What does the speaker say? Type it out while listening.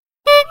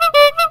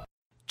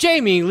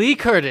Jamie Lee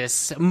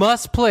Curtis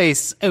must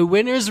place a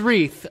winner's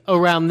wreath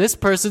around this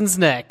person's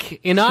neck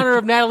in honor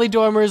of Natalie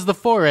Dormer's The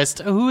Forest,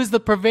 who is the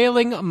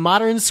prevailing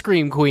modern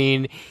scream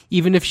queen,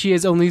 even if she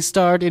has only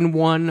starred in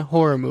one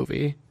horror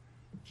movie.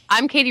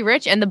 I'm Katie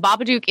Rich, and The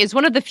Babadook is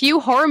one of the few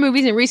horror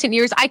movies in recent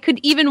years I could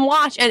even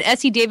watch, and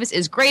Essie Davis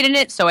is great in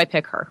it, so I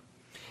pick her.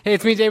 Hey,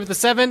 it's me, Dave with the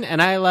 7,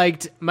 and I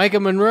liked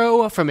Micah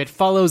Monroe from It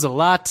Follows a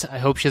lot. I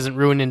hope she doesn't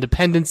ruin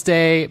Independence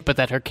Day, but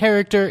that her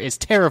character is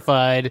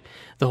terrified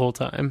the whole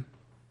time.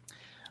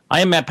 I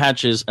am Matt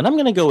Patches, and I'm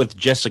going to go with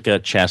Jessica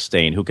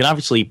Chastain, who can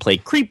obviously play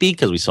creepy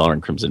because we saw her in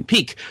Crimson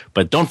Peak,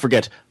 but don't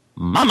forget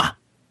Mama,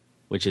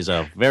 which is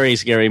a very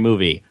scary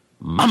movie.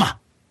 Mama.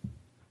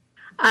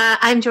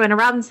 I'm Joanna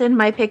Robinson.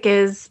 My pick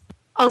is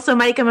also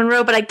Micah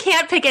Monroe, but I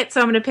can't pick it,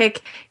 so I'm going to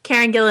pick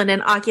Karen Gillan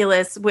in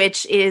Oculus,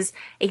 which is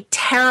a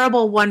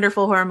terrible,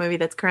 wonderful horror movie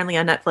that's currently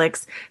on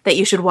Netflix that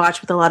you should watch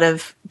with a lot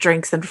of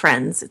drinks and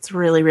friends. It's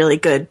really, really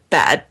good,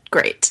 bad,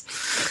 great.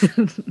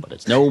 But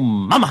it's no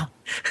Mama.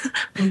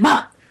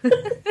 Ma.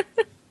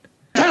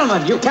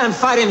 Gentlemen, you can't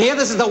fight in here.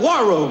 This is the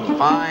war room.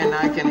 Fine,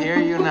 I can hear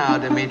you now,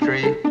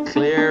 Dimitri.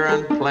 Clear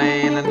and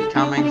plain and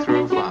coming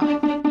through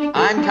fine.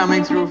 I'm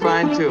coming through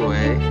fine too,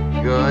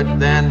 eh? Good.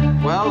 Then,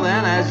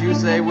 as you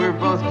say, we're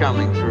both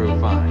coming through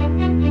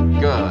fine.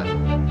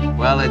 Good.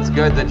 Well, it's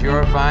good that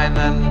you're fine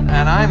and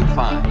I'm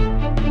fine.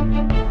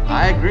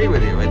 I agree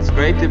with you. It's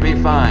great to be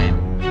fine.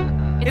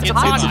 It's a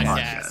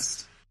podcast.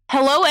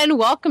 Hello and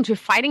welcome to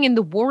Fighting in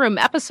the War Room,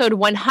 episode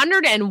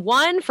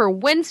 101 for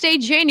Wednesday,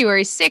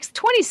 January 6th,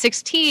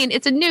 2016.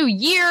 It's a new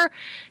year.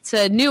 It's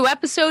a new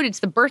episode.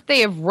 It's the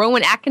birthday of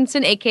Rowan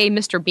Atkinson, a.k.a.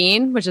 Mr.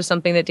 Bean, which is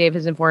something that Dave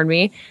has informed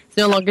me. It's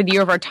no longer the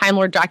year of our Time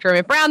Lord, Dr.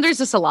 Emmett Brown. There's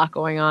just a lot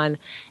going on.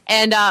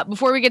 And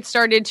before we get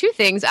started, two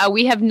things.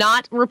 We have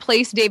not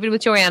replaced David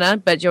with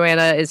Joanna, but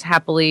Joanna is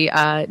happily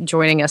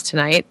joining us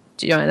tonight.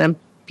 Joanna,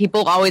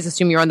 people always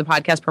assume you're on the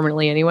podcast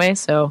permanently anyway,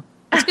 so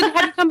it's good to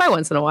have you come by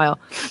once in a while.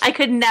 I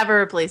could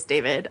never replace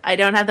David. I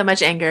don't have that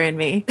much anger in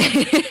me.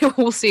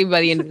 We'll see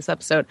by the end of this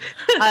episode.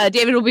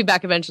 David will be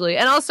back eventually.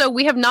 And also,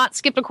 we have not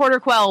skipped a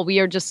quarter quell. We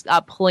are just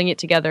pulling it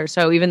together.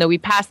 So even though we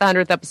passed the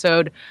 100th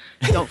episode,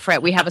 don't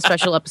fret. We have a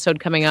special episode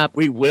coming up.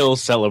 We will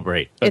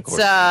celebrate. It's,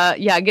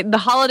 the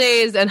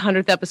holidays and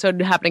 100th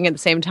episode happening at the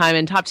same time,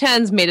 and top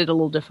 10s made it a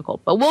little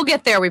difficult. But we'll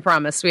get there, we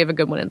promise. We have a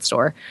good one in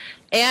store.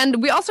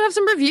 And we also have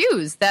some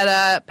reviews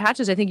that,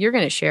 Patches, I think you're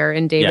going to share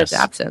in David's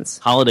absence.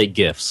 Holiday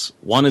gifts.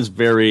 One is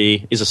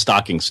a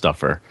stocking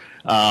stuffer.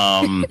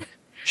 Sean, ...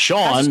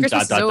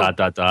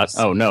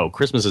 Oh, no.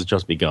 Christmas has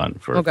just begun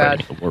for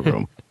Fighting in the War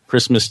Room.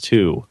 Christmas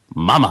 2.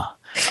 Mama.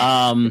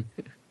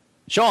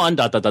 Sean, ...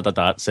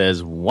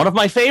 says, one of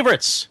my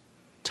favorites.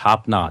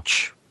 Top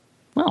notch.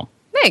 Well,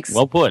 thanks.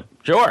 Well put.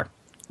 Sure.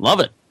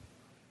 Love it.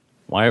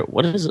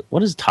 What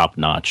is top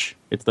notch?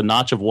 It's the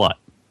notch of what?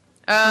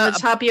 On the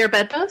top of your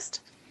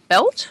bedpost?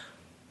 Belt?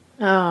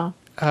 Oh.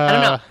 I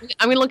don't know.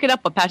 I'm going to look it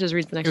up, but Patches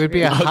reads the next It would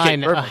be a review.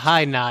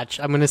 high notch.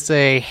 I'm going to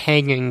say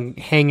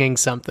hanging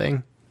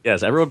something.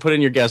 Yes, everyone put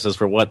in your guesses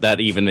for what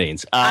that even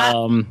means.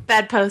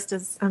 Bedpost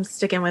is, I'm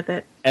sticking with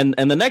it. And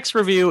the next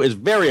review is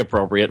very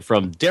appropriate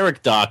from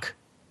Derek Dock.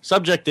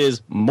 Subject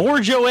is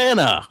More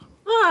Joanna.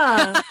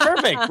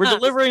 Perfect. We're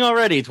delivering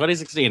already.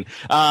 2016.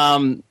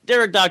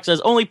 Derek Dock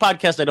says, only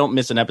podcast I don't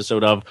miss an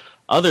episode of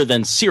other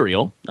than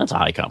Serial. That's a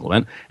high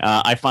compliment.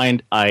 I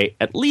find I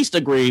at least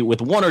agree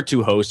with one or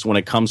two hosts when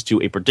it comes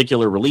to a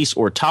particular release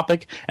or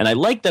topic, and I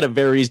like that it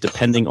varies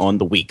depending on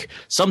the week.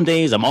 Some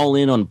days I'm all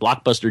in on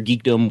blockbuster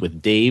geekdom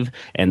with Dave,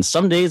 and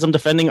some days I'm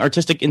defending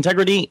artistic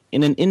integrity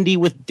in an indie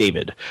with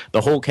David. The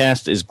whole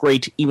cast is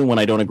great, even when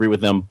I don't agree with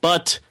them,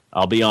 but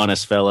I'll be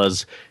honest,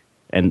 fellas,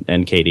 and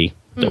Katie,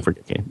 don't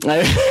forget Katie.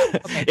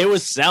 Okay. It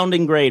was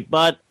sounding great,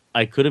 but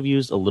I could have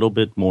used a little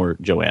bit more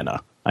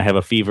Joanna. I have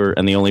a fever,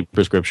 and the only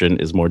prescription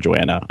is more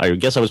Joanna. I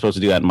guess I was supposed to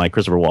do that in my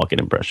Christopher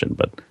Walken impression,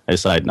 but I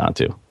decided not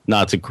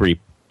to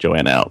creep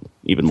Joanna out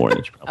even more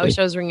than she probably. I wish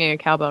I was ringing a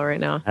cowbell right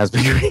now. Has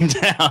been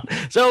creeped down.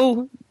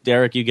 So,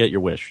 Derek, you get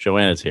your wish.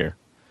 Joanna's here,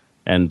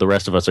 and the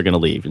rest of us are going to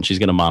leave, and she's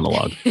going to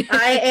monologue.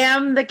 I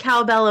am the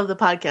cowbell of the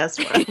podcast.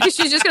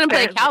 She's just going to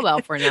play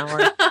cowbell for an hour.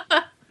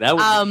 That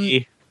would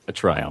be a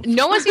triumph.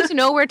 No one seems to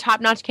know where Top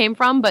Notch came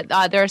from, but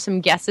there are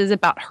some guesses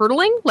about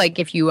hurdling. Like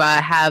if you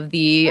have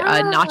the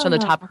notch on the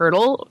top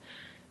hurdle,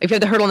 if you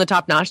have the hurdle on the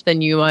top notch,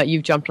 then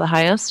you've jumped the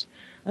highest.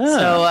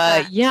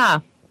 So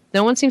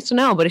no one seems to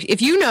know. But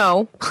if you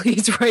know,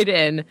 please write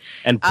in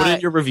and put in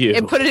your review.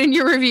 And put it in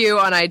your review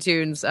on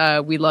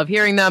iTunes. We love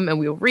hearing them, and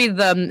we'll read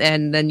them,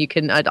 and then you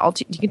can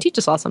teach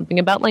us all something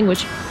about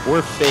language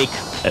or fake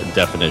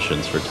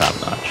definitions for top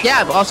notch.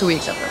 Yeah, but also we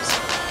accept those.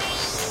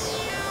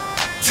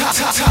 Top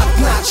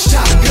notch,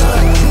 top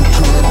gun.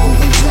 Incredible,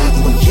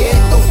 incredible,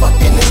 yeah, no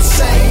fucking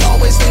insane.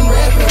 Always been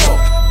reputable.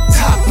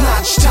 Top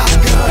notch, top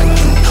gun.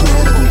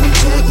 Incredible,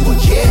 incredible,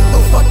 yeah,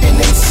 no fucking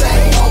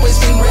insane. Always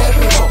been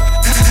reputable.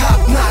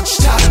 Top notch,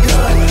 top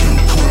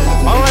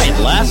gun. All right,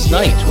 last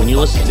night when you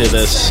listened to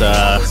this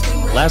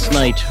Last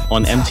night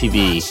on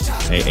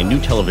MTV, a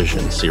new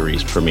television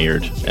series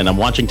premiered, and I'm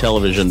watching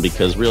television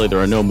because really there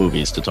are no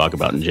movies to talk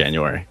about in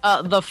January.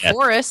 The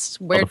Forest,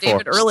 where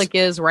David Forest. Ehrlich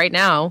is right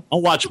now.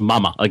 I'll watch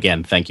Mama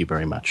again. Thank you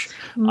very much.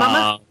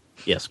 Mama?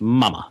 Yes,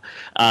 Mama.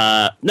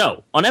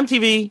 No, on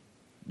MTV,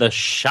 the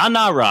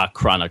Shannara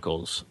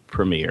Chronicles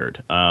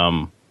premiered.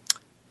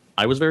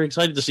 I was very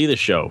excited to see this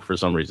show for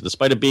some reason,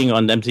 despite it being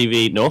on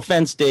MTV. No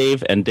offense,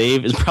 Dave, and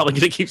Dave is probably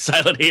going to keep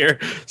silent here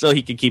so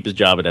he can keep his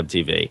job at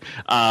MTV.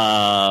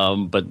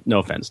 But no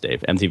offense,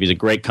 Dave. MTV is a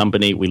great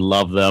company. We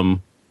love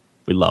them.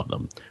 We love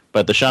them.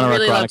 But the Shannara I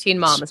really Chronicles, love Teen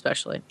Mom,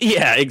 especially.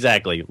 Yeah,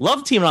 exactly.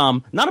 Love Teen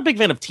Mom. Not a big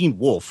fan of Teen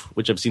Wolf,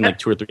 which I've seen like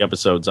 2 or 3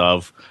 episodes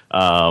of.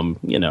 Not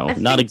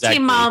exactly.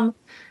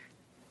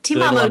 Teen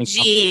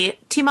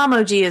Mom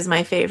OG is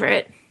my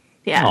favorite.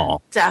 Yeah, Aw.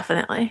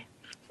 definitely.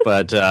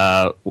 But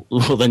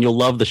well, then you'll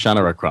love the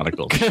Shannara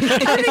Chronicles.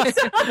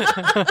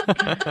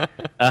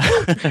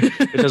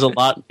 It has a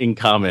lot in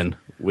common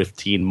with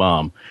Teen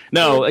Mom.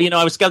 No,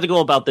 I was skeptical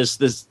about this.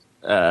 This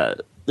has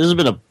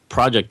been a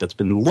project that's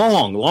been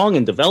long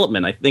in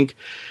development. I think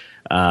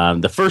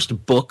the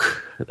first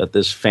book that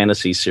this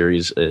fantasy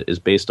series is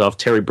based off,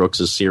 Terry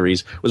Brooks'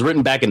 series, was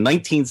written back in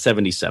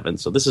 1977.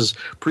 So this is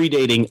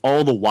predating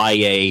all the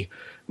YA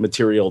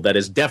material that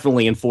is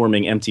definitely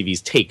informing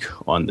MTV's take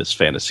on this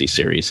fantasy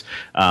series.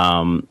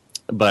 But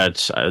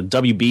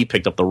WB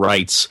picked up the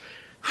rights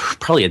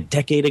probably a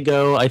decade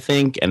ago, I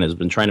think, and has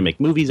been trying to make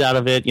movies out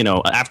of it.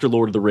 After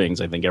Lord of the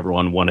Rings, I think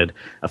everyone wanted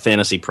a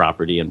fantasy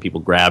property, and people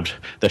grabbed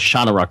the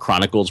Shannara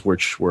Chronicles,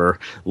 which were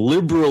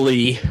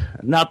liberally,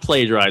 not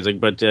plagiarizing,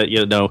 but,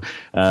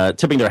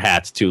 tipping their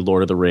hats to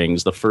Lord of the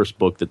Rings. The first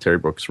book that Terry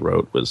Brooks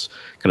wrote was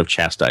kind of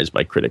chastised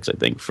by critics, I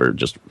think, for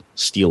just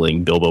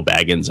stealing Bilbo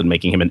Baggins and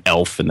making him an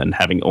elf and then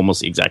having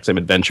almost the exact same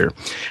adventure.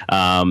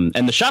 And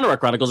the Shannara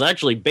Chronicles are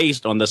actually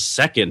based on the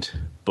second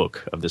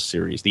book of this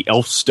series, The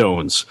Elf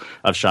Stones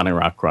of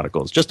Shannara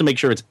Chronicles, just to make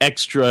sure it's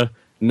extra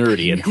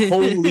nerdy. And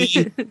holy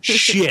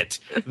shit,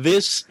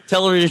 this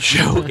television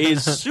show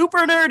is super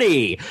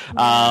nerdy.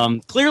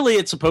 Clearly,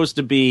 it's supposed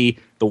to be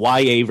the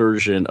YA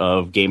version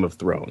of Game of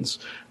Thrones,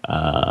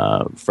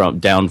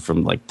 from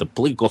like the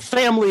political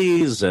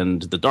families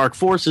and the dark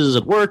forces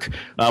at work.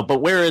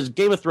 But whereas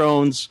Game of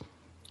Thrones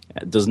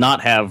does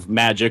not have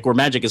magic, or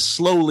magic is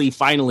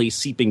finally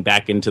seeping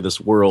back into this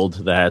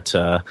world that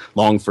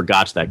long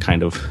forgot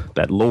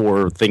that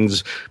lore,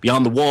 things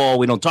beyond the wall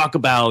we don't talk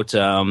about,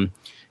 and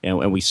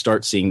we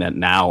start seeing that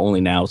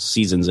only now,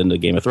 seasons into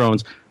Game of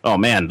Thrones. Oh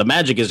man, the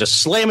magic is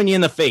just slamming you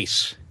in the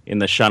face in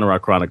the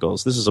Shannara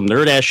Chronicles. This is some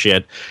nerd-ass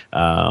shit.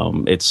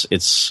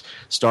 It's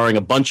starring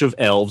a bunch of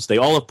elves. They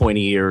all have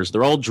pointy ears.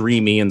 They're all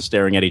dreamy and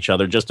staring at each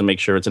other just to make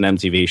sure it's an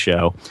MTV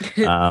show.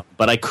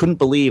 But I couldn't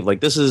believe,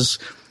 this is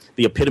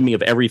the epitome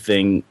of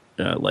everything,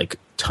 like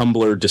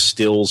Tumblr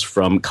distills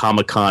from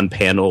Comic-Con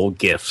panel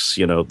GIFs.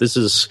 This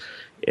is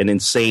an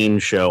insane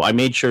show. I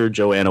made sure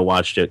Joanna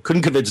watched it.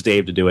 Couldn't convince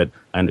Dave to do it.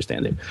 I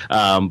understand it.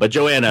 But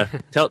Joanna,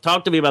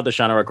 talk to me about the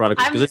Shannara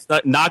Chronicles, because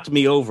it knocked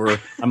me over.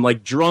 I'm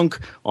drunk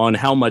on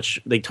how much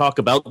they talk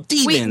about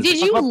demons. Wait,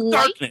 did you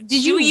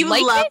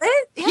like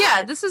it?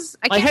 Yeah, this is.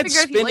 I can't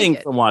figure out if you like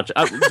it. From watching.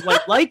 Do I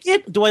like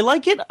it? Do I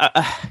like it?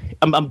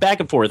 I'm back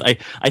and forth.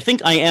 I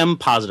think I am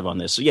positive on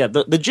this. So yeah,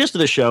 the gist of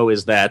the show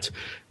is that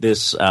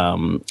this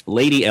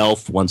lady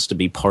elf wants to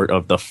be part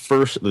of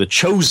the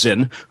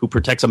chosen, who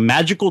protects a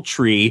magical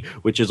tree,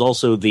 which is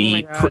also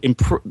the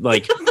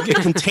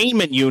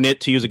containment unit,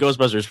 to use a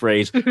Ghostbusters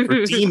phrase,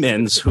 for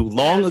demons who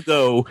long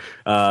ago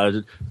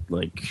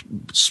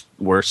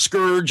were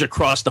scourge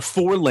across the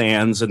 4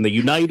 lands, and the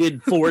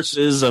united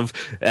forces of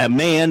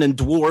man and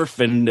dwarf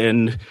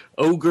and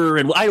ogre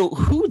and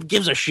who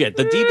gives a shit?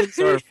 The demons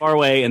are far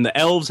away, and the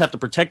elves have to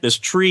protect this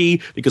tree,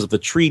 because if the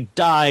tree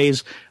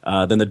dies,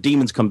 then the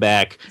demons come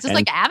back. Is this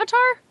like Avatar?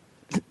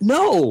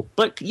 No,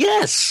 but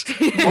yes,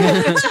 all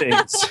of those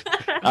things.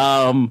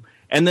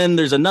 And then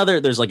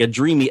there's like a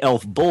dreamy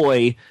elf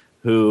boy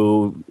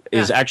who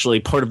is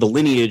actually part of the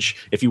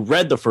lineage. If you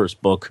read the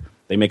first book,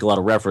 they make a lot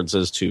of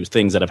references to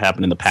things that have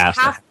happened in the past.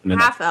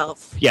 Half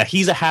elf. Yeah,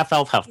 he's a half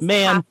elf, half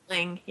man.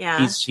 Halfling, yeah.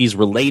 He's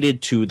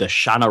related to the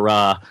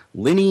Shannara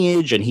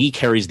lineage, and he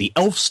carries the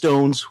elf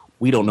stones.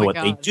 We don't know what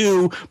they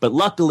do, but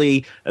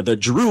luckily the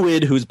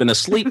druid, who's been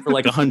asleep for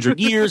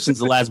 100 years since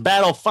the last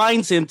battle,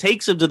 finds him,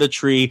 takes him to the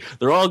tree.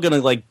 They're all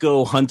gonna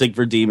go hunting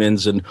for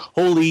demons, and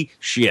holy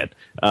shit!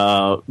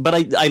 But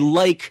I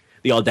like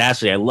the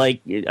audacity.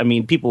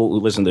 People who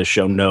listen to this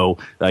show know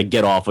that I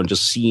get off on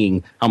just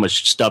seeing how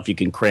much stuff you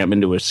can cram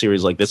into a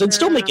series like this and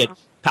still make it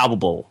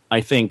palpable. I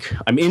think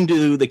I'm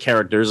into the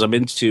characters. I'm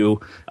into,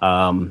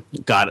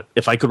 God,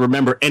 if I could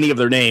remember any of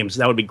their names,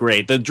 that would be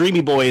great. The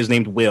dreamy boy is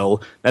named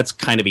Will. That's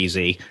kind of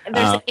easy.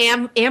 There's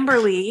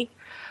Amberly.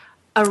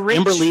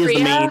 Amberly is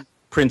the main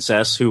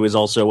princess, who is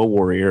also a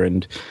warrior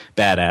and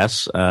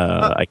badass,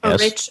 I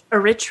guess.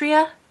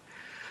 Eritrea?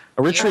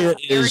 Eritrea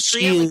is...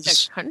 Eritrea, like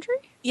the country?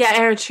 Yeah,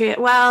 Eritrea.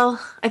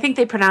 Well, I think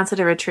they pronounce it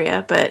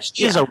Eritrea, but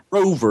she's a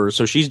rover,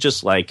 so she's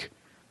just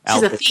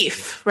She's a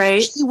thief,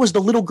 right? She was the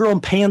little girl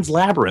in Pan's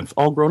Labyrinth,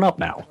 all grown up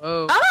now.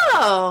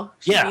 Oh,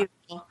 yeah.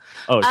 Beautiful.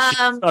 Oh,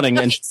 she's stunning.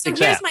 Okay, And so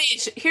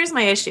here's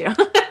my issue.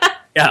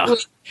 Yeah.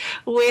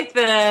 with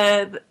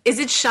the is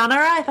it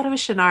Shannara? I thought it was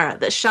Shannara.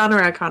 The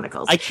Shannara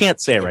Chronicles. I can't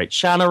say it right.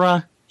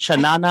 Shanana.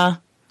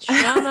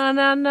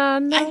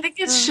 I think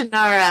it's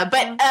Shannara,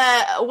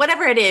 but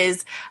whatever it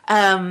is,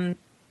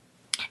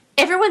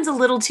 everyone's a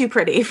little too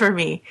pretty for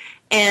me.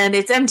 And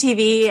it's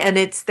MTV, and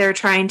they're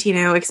trying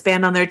to,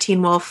 expand on their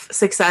Teen Wolf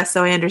success,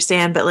 so I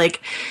understand. But,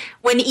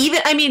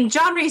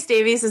 John Rhys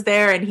Davies is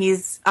there, and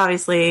he's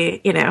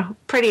obviously,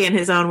 pretty in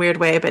his own weird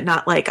way, but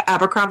not like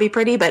Abercrombie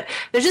pretty. But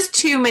there's just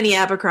too many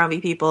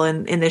Abercrombie people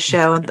in this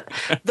show. And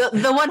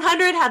the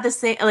 100 had the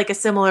same, a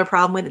similar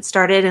problem when it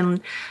started, and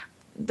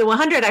the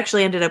 100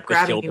 actually ended up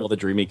grabbing killed all the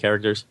dreamy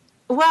characters.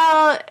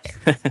 Well,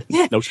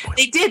 no spoilers.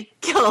 They did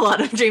kill a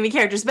lot of dreamy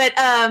characters, but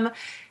I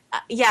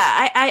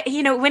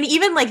when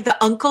even the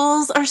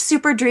uncles are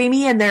super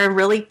dreamy and they're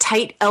really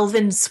tight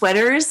elven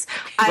sweaters,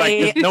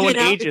 right? No one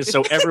ages,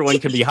 so everyone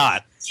can be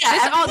hot.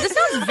 Yeah, this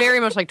sounds very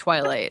much like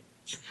Twilight.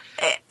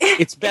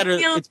 It's better.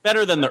 It's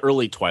better than the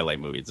early Twilight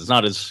movies. It's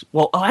not as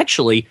well. Oh,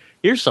 actually,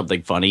 here's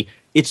something funny.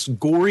 It's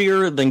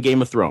gorier than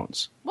Game of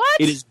Thrones.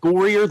 What? It is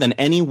gorier than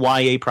any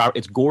YA property.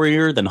 It's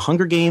gorier than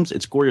Hunger Games.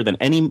 It's gorier than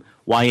any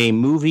YA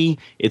movie.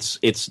 It's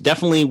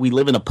definitely, we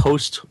live in a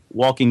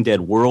post-Walking Dead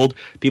world.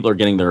 People are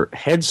getting their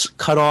heads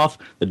cut off.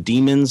 The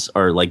demons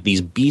are like these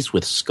beasts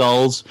with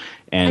skulls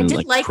and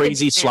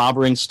crazy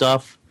slobbering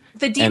stuff.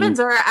 The demons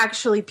are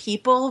actually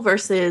people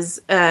versus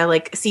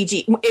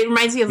CG. It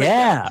reminds me of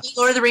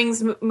Lord of the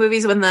Rings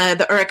movies when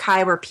the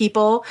Uruk-hai were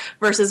people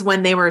versus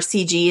when they were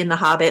CG in The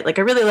Hobbit.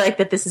 I really like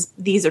that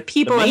these are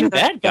people. The main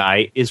bad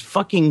guy is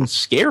fucking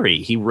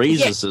scary. He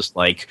raises this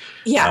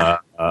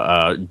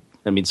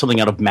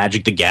something out of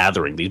Magic the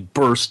Gathering. These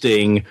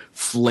bursting,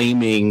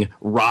 flaming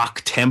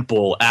rock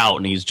temple out,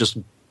 and he's just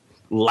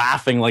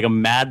laughing like a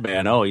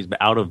madman. Oh, he's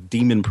out of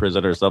demon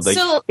prison or something.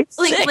 So,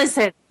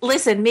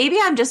 listen. Maybe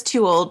I'm just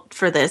too old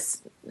for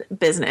this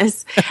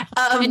business.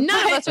 And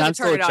none of us are the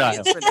target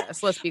audience for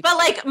this. Let's be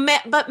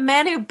clear. But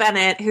Manu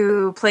Bennett,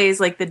 who plays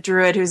the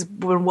druid who's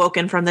been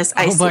woken from this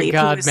ice sleep. Oh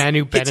my God,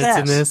 Manu Bennett's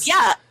in this.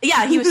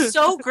 Yeah, he was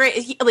so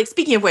great.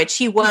 Speaking of which,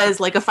 he was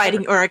a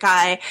fighting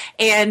Uruk-hai,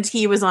 and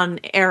he was on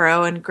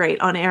Arrow and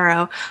great on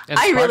Arrow. And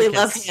I really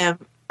Spartacus. love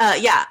him.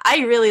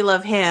 I really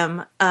love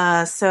him.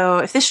 So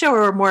if this show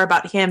were more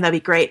about him, that'd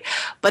be great.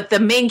 But the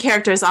main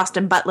character is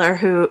Austin Butler,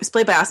 who is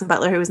played by Austin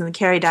Butler, who was in the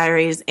Carrie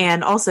Diaries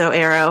and also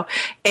Arrow.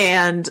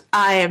 And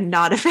I am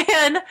not a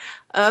fan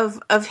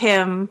of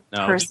him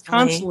personally. He's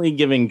constantly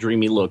giving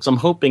dreamy looks. I'm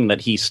hoping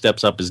that he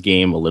steps up his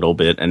game a little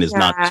bit and is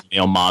not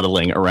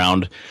modeling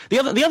around. The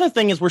other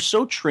thing is we're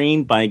so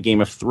trained by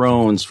Game of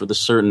Thrones for the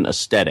certain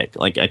aesthetic.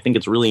 I think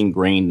it's really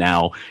ingrained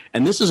now.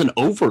 And this is an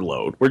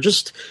overload.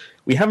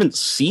 We haven't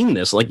seen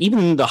this.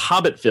 Even the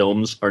Hobbit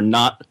films are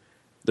not.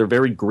 They're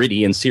very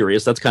gritty and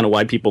serious. That's kind of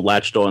why people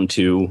latched on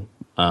to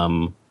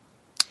the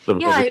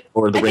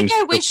Rings.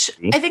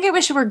 I think I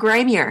wish it were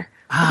grimier.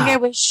 I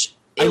wish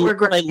it were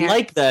grimier. I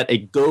like that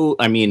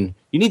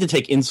you need to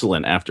take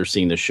insulin after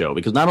seeing the show,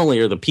 because not only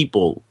are the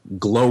people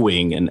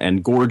glowing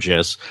and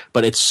gorgeous,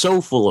 but it's so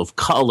full of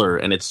color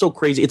and it's so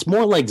crazy. It's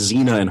more like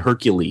Xena and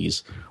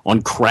Hercules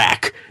on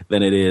crack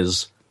than it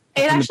is.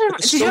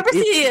 Did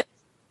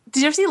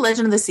you ever see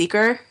Legend of the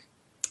Seeker?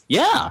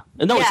 Yeah.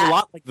 No, it's a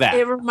lot like that.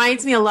 It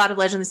reminds me a lot of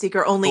Legend of the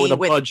Seeker, only with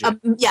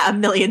a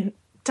million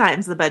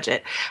times the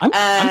budget.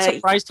 I'm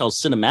surprised how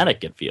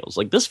cinematic it feels.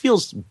 This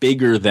feels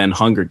bigger than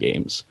Hunger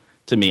Games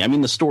to me.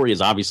 The story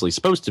is obviously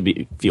supposed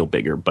to feel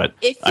bigger, but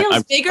it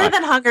feels bigger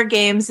than Hunger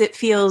Games.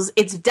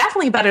 It's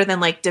definitely better than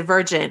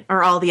Divergent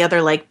or all the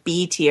other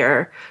B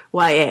tier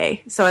YA.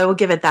 So I will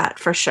give it that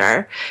for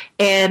sure.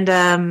 And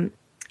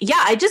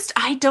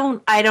I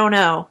don't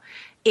know.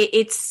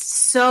 It's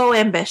so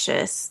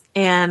ambitious,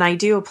 and I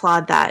do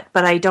applaud that,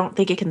 but I don't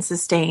think it can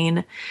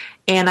sustain.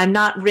 And I'm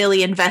not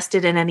really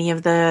invested in any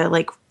of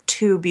the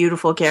two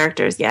beautiful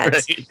characters yet.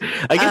 Right.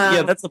 I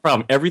guess that's the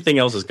problem. Everything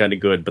else is kind of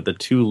good, but the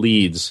two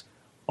leads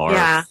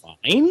are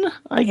fine.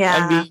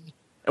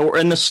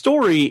 And the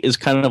story is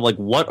kind of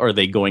what are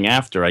they going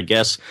after? I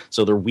guess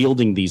so. They're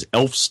wielding these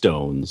elf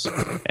stones,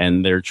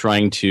 and they're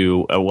trying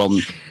to. I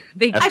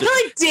feel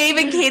like Dave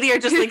and Katie are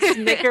just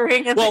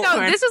snickering.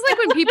 This is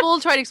when people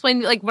try to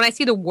explain. When I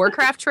see the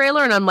Warcraft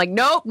trailer, and I'm like,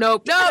 nope,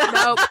 don't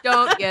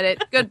get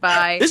it.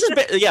 Goodbye.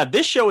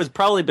 This show has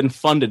probably been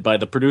funded by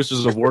the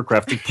producers of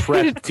Warcraft to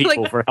prep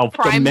people for how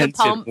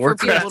demented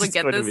Warcraft for people to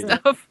get is this going to be.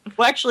 stuff.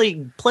 Well,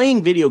 actually,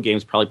 playing video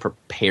games probably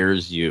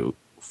prepares you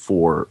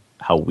for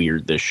how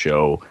weird this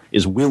show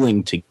is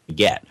willing to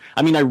get.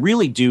 I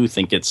really do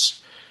think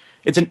it's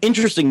an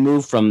interesting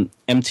move from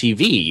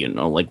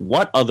MTV.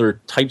 What other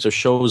types of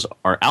shows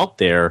are out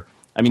there?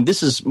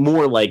 This is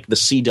more like the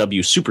CW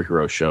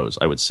superhero shows,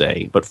 I would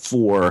say, but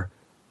for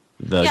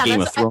the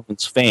Game of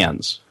Thrones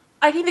fans.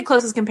 I think the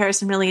closest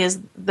comparison really is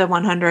the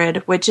 100,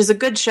 which is a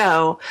good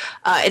show.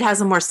 It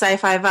has a more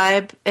sci-fi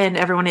vibe, and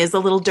everyone is a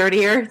little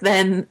dirtier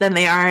than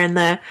they are in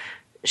the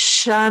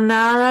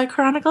Shannara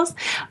Chronicles,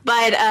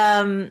 but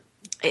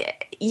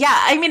yeah,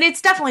 I mean,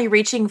 it's definitely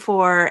reaching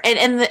for,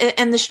 and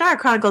the Shannara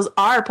Chronicles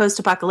are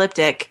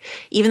post-apocalyptic,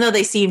 even though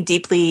they seem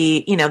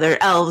deeply,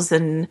 they're elves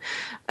and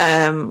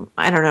I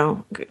don't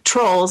know,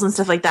 trolls and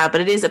stuff like that.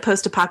 But it is a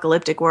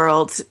post-apocalyptic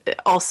world,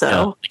 also.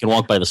 Yeah, you can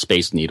walk by the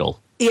Space Needle.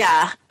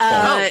 Yeah.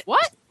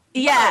 What?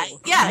 Yeah.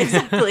 Yeah.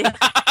 Exactly.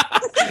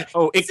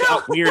 It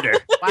got weirder.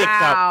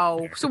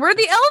 Wow. So where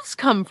do the elves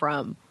come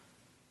from?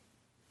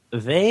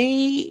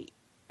 They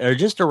are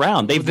just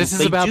around. This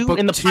is about book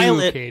in the 2,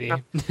 pilot, Katie.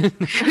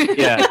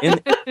 Yeah,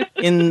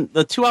 in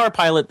the 2-hour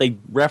pilot, they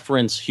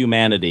reference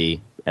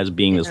humanity as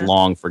being this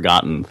long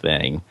forgotten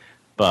thing,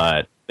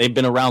 but they've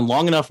been around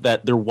long enough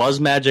that there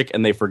was magic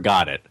and they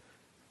forgot it,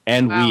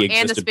 and we existed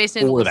and the Space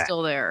Needle for is that.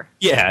 still there.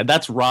 Yeah,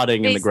 that's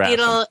rotting in the grass.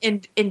 Needle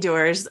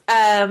endures.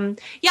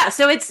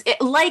 So it's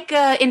like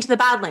Into the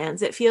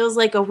Badlands. It feels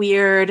like a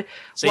weird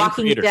Same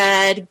Walking creator.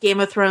 Dead, Game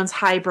of Thrones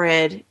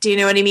hybrid. Do you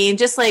know what I mean?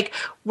 Just like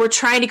we're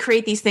trying to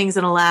create these things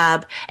in a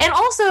lab. And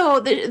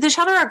also, the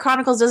Shannara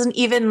Chronicles doesn't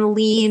even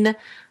lean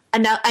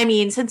enough. I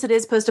mean, since it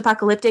is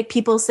post-apocalyptic,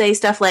 people say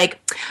stuff like,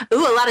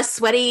 ooh, a lot of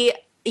sweaty,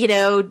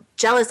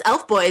 jealous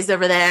elf boys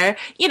over there,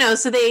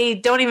 so they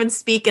don't even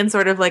speak in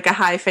sort of like a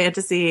high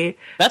fantasy.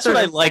 That's what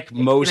I like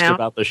most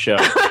about the show.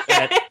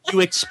 That you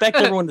expect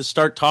everyone to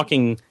start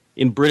talking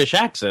in British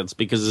accents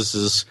because this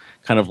is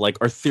kind of like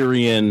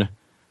Arthurian,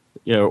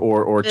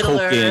 or Middle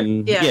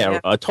Tolkien,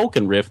 a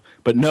Tolkien riff.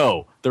 But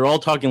no, they're all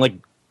talking like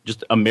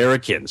just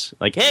Americans.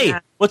 Like, hey,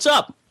 what's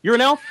up? You're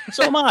an elf?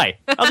 So am I.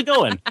 How's it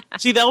going?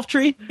 See the elf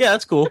tree? Yeah,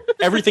 that's cool.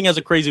 Everything has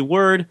a crazy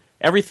word.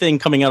 Everything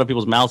coming out of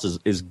people's mouths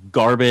is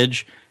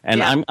garbage,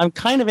 and I'm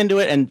kind of into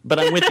it. But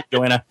I'm with you,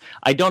 Joanna.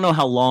 I don't know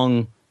how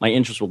long my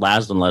interest will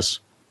last unless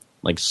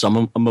like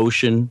some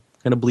emotion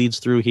kind of bleeds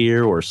through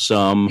here or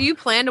some. Do you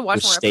plan to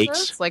watch more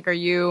episodes? Like, are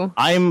you?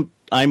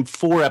 I'm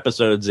 4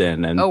 episodes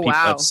in, and people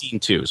have seen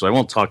 2, so I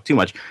won't talk too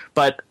much.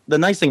 But the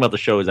nice thing about the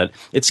show is that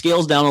it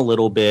scales down a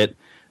little bit.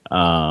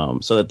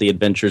 So that the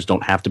adventures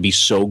don't have to be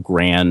so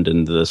grand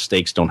and the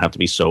stakes don't have to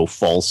be so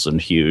false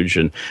and huge.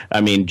 And I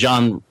mean,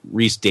 John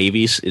Rhys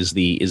Davies is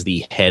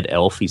the head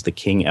elf. He's the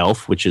king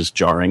elf, which is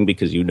jarring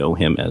because you know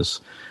him as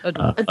a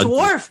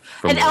dwarf,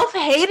 an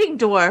elf-hating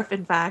dwarf,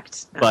 in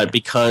fact. But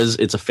because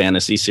it's a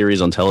fantasy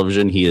series on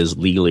television, he is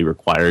legally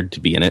required to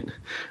be in it.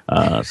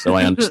 So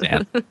I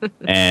understand.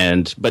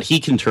 But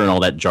he can turn all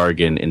that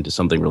jargon into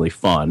something really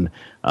fun.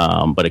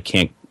 But it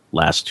can't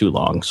last too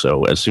long.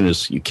 So as soon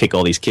as you kick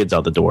all these kids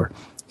out the door,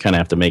 you kind of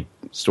have to make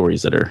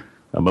stories that are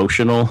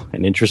emotional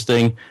and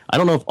interesting. I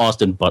don't know if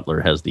Austin Butler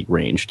has the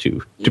range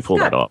to pull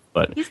that off,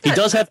 but he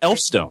does have elf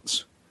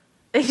stones.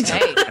 Hey.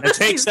 And it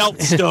takes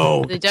elf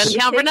stones. It doesn't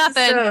count for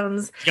nothing.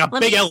 He's got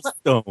big elf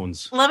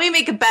stones. Let me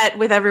make a bet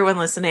with everyone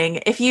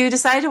listening. If you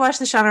decide to watch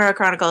the Shannara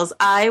Chronicles,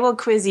 I will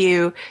quiz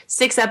you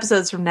 6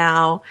 episodes from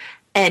now,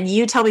 and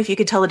you tell me if you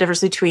could tell the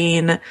difference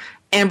between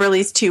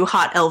Amberly's 2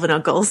 hot elven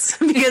uncles,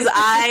 because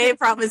I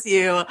promise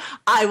you,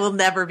 I will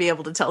never be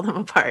able to tell them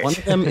apart. One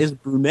of them is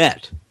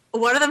brunette.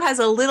 One of them has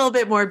a little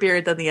bit more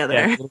beard than the other.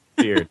 Yeah, a little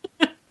beard.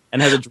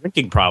 And has a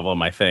drinking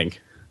problem, I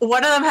think.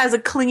 One of them has a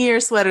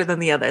clingier sweater than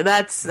the other.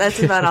 That's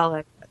about all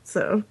I got.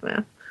 So,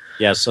 yeah.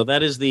 Yeah, so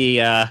that is the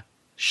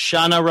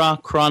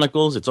Shannara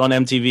Chronicles. It's on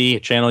MTV, a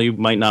channel you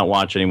might not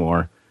watch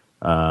anymore.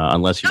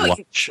 Unless you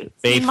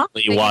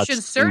faithfully watch. You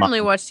should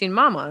certainly watch Teen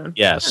Mom on.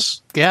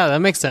 Yes. Yeah, that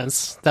makes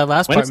sense. That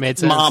last part made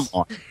sense. Mom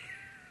on?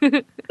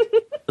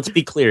 Let's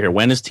be clear here.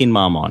 When is Teen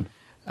Mom on?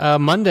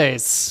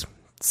 Mondays,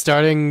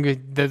 starting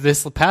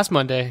this past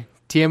Monday.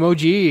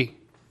 TMOG.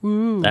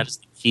 Woo. That is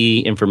the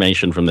key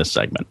information from this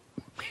segment.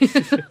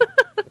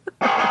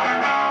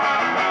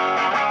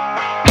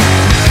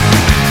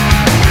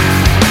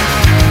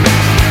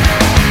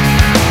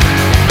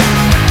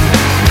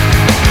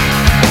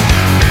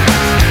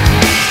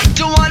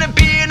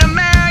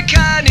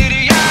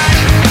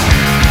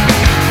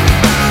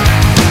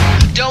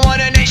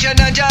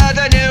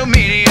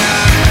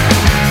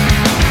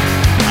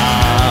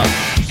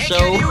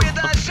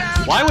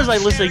 Why was I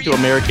listening to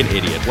American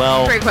Idiot?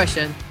 Well, great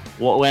question.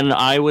 When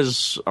I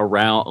was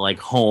around, like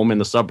home in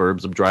the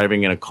suburbs, I'm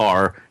driving in a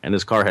car, and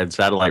this car had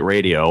satellite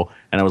radio,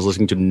 and I was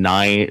listening to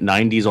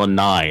 90s on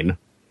 9.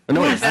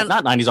 No, it's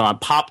not 90s on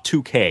Pop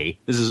 2K.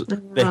 This is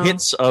the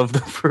hits of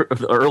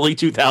the early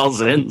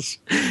 2000s,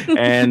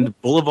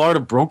 and Boulevard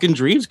of Broken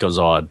Dreams goes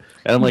on.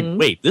 And I'm like,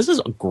 wait, this is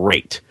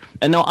great.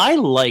 And now I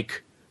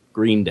like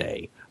Green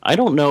Day. I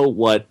don't know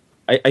what...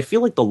 I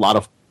feel like a lot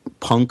of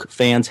punk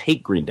fans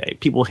hate Green Day.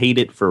 People hate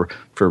it for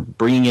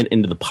bringing it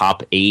into the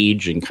pop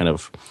age and kind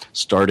of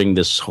starting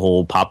this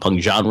whole pop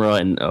punk genre,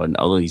 and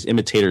all of these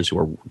imitators who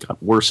are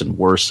got worse and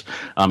worse.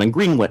 And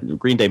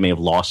Green Day may have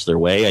lost their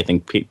way. I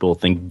think people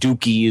think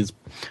Dookie is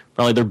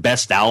probably their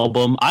best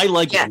album. I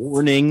like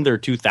Warning, their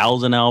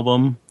 2000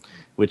 album,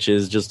 which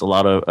is just a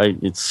lot of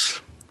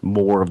it's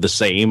more of the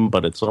same,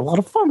 but it's a lot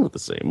of fun with the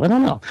same. I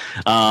don't know.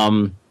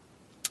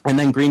 And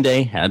then Green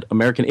Day had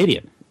American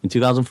Idiot in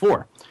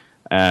 2004.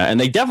 And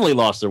they definitely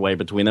lost their way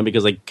between them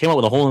because they came out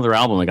with a whole other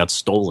album that got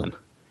stolen.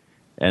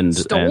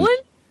 Stolen?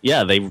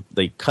 Yeah,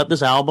 they cut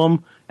this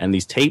album, and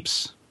these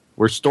tapes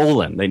were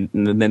stolen.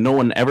 No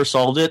one ever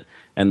solved it,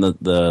 and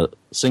the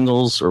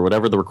singles or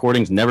whatever, the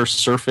recordings never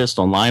surfaced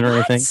online or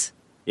anything.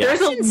 Yeah.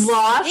 There's a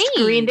lost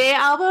Green Day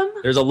album?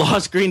 There's a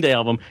lost Green Day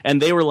album, and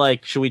they were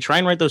like, should we try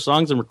and write those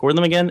songs and record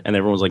them again? And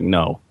everyone was like,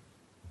 no,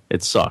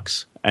 it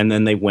sucks. And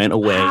then they went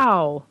away,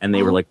 and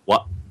they were like,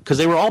 what? Because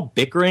they were all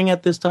bickering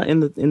at this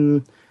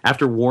time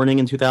after Warning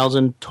in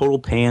 2000, total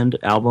panned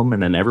album,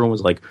 and then everyone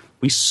was like,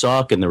 we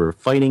suck, and they were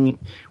fighting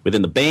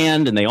within the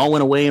band, and they all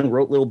went away and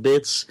wrote little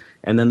bits,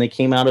 and then they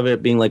came out of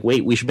it being like,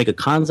 wait, we should make a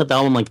concept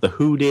album like The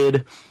Who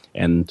did,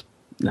 and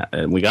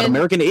we got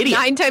American Idiot.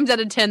 9 times out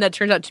of 10, that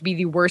turns out to be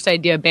the worst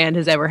idea a band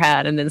has ever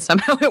had, and then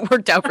somehow it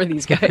worked out for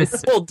these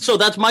guys. Well, so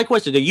that's my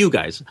question to you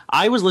guys.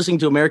 I was listening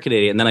to American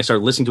Idiot, and then I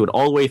started listening to it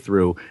all the way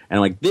through, and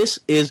I'm like, this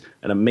is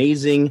an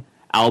amazing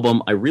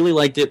album. I really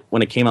liked it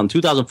when it came out in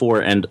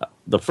 2004, and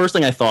the first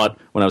thing I thought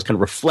when I was kind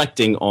of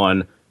reflecting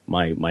on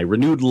my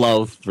renewed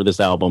love for this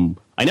album,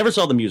 I never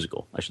saw the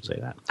musical, I should say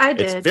that. I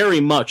did. It's very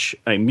much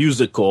a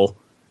musical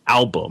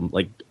album.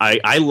 Like,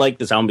 I like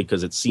this album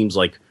because it seems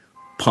like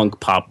punk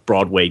pop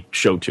Broadway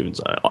show tunes,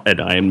 and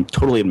I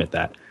totally admit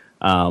that.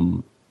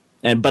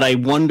 But I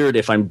wondered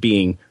if I'm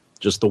being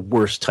just the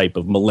worst type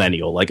of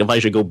millennial, like if I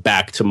should go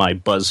back to my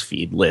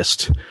BuzzFeed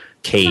list,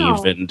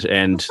 cave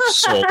and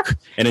sulk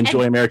and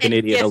enjoy American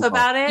Idiot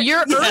about it.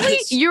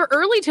 You're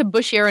early to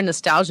Bush era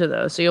nostalgia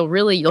though, so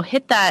you'll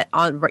hit that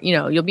on,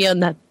 you'll be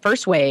on that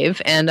first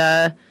wave and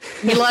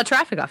get a lot of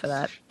traffic off of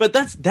that. But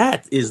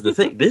that is the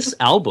thing. This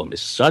album is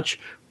such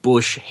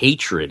Bush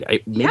hatred.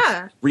 It makes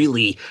me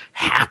really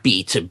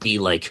happy to be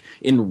like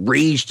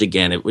enraged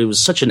again. It was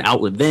such an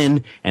outlet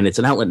then, and it's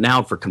an outlet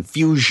now for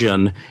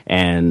confusion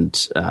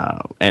and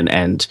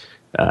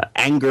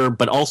anger,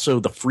 but also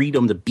the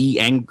freedom to be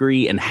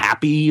angry and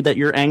happy that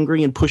you're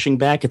angry and pushing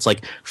back. It's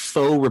like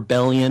faux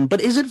rebellion,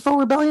 but is it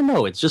faux rebellion?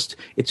 No, it's just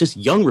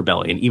young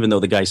rebellion. Even though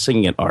the guys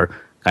singing it are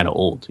kind of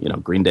old.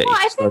 Green Day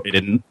started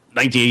in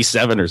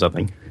 1987 or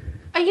something.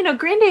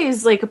 Green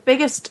Day's like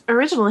biggest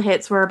original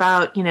hits were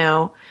about,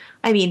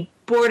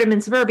 boredom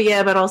in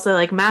suburbia, but also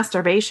like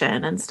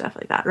masturbation and stuff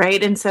like that,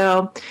 right? And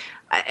so,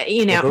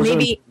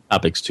 maybe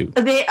topics too.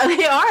 They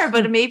are,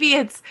 but maybe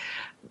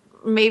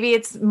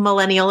it's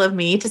millennial of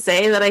me to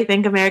say that I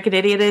think American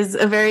Idiot is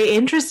a very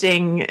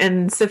interesting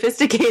and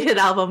sophisticated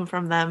album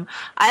from them.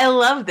 I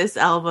love this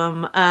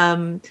album.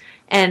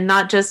 And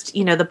not just,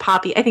 the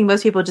poppy. I think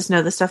most people just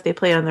know the stuff they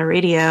play on the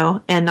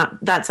radio, and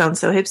that sounds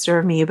so hipster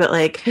of me, but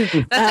like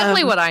that's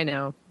definitely what I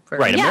know.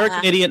 Right, yeah.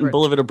 American Idiot and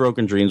Boulevard of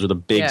Broken Dreams were the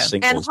big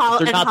singles.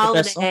 They're not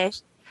Holiday. The best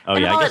songs. Oh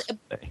yeah, I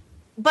guess.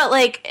 But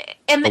like,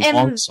 and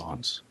long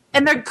songs.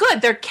 And they're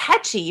good. They're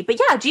catchy. But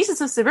yeah,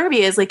 Jesus of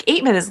Suburbia is like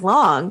 8 minutes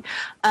long.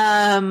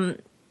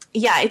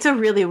 It's a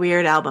really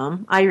weird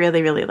album. I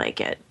really, really like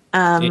it.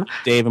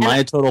 Dave, am I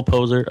a total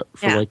poser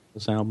for like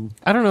this album?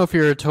 I don't know if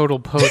you're a total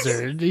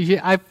poser.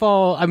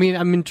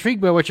 I'm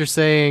intrigued by what you're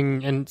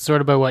saying and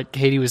sort of by what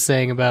Katie was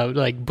saying about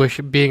like Bush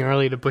being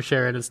early to Bush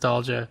era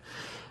nostalgia,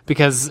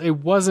 because it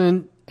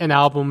wasn't an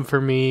album for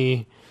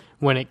me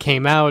when it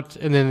came out,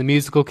 and then the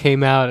musical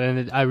came out,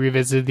 and I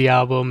revisited the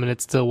album, and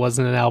it still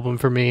wasn't an album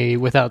for me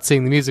without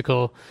seeing the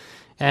musical.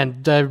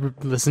 And I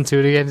listened to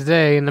it again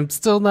today, and I'm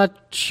still not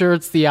sure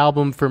it's the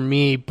album for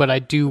me, but I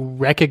do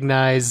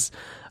recognize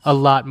a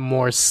lot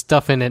more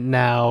stuff in it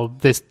now,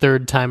 this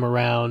third time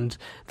around,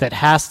 that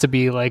has to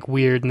be like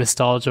weird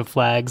nostalgia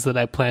flags that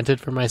I planted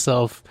for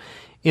myself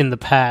in the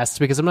past,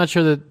 because I'm not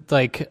sure that,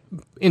 like,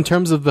 in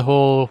terms of the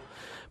whole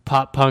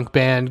pop punk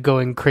band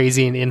going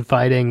crazy and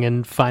infighting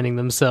and finding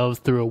themselves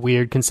through a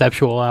weird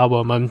conceptual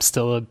album, I'm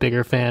still a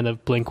bigger fan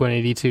of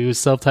Blink-182's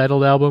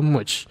self-titled album,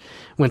 which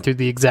went through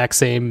the exact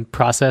same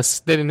process.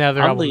 They didn't have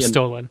their album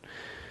stolen.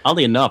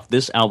 Oddly enough,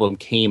 this album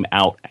came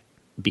out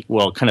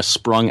kind of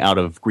sprung out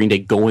of Green Day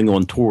going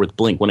on tour with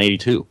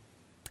Blink-182.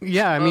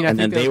 Yeah, I think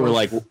then they were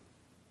like,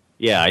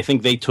 I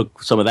think they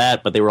took some of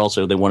that, but they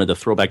wanted to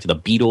throw back to the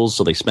Beatles,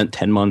 so they spent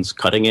 10 months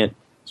cutting it.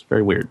 It's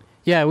very weird.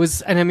 Yeah, it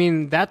was,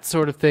 and that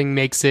sort of thing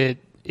makes it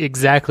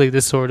exactly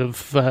the sort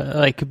of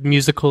like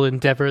musical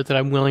endeavor that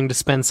I'm willing to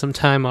spend some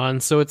time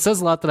on. So it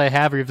says a lot that I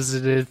have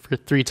revisited for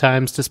 3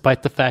 times,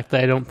 despite the fact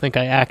that I don't think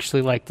I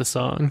actually like the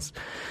songs.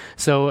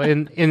 So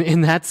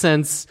in that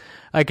sense,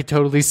 I could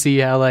totally see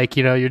how, like,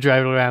 you're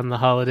driving around the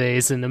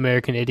holidays and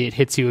American Idiot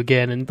hits you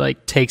again and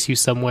like takes you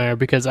somewhere,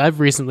 because I've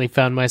recently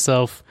found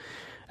myself,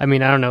 I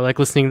don't know, like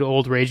listening to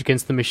old Rage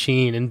Against the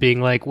Machine and being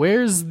like,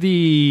 where's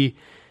the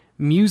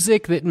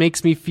music that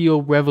makes me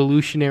feel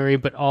revolutionary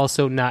but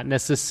also not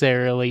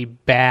necessarily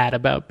bad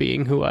about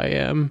being who I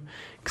am?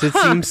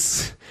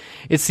 Because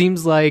it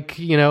seems like,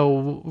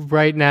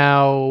 right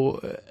now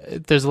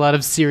there's a lot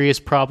of serious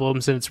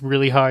problems, and it's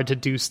really hard to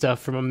do stuff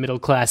from a middle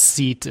class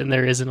seat, and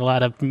there isn't a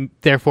lot of,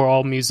 therefore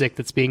all music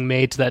that's being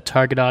made to that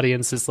target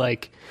audience is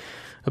like,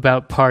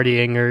 about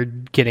partying or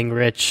getting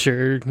rich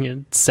or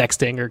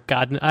sexting or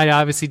God. I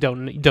obviously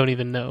don't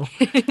even know.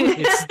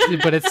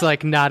 But it's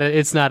like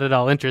it's not at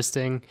all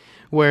interesting.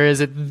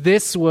 Whereas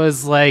this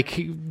was like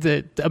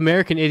the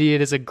American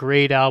Idiot is a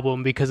great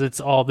album because it's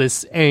all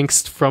this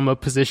angst from a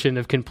position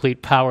of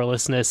complete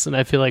powerlessness, and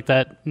I feel like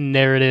that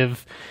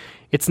narrative,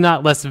 it's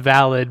not less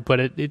valid, but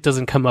it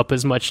doesn't come up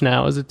as much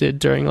now as it did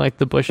during like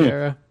the Bush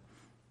era.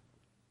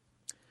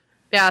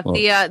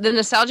 Yeah, the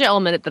nostalgia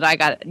element that I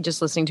got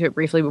just listening to it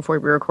briefly before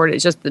we recorded,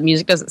 it's just the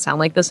music doesn't sound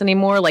like this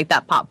anymore. Like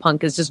that pop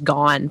punk is just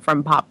gone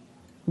from pop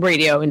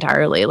radio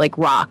entirely. Like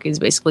rock is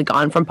basically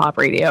gone from pop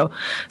radio.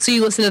 So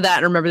you listen to that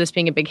and remember this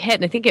being a big hit,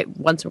 and I think it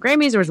won some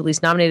Grammys or was at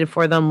least nominated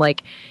for them.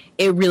 Like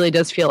it really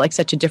does feel like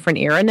such a different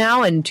era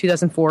now, and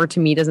 2004 to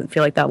me doesn't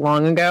feel like that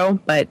long ago,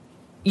 but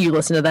you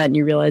listen to that and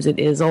you realize it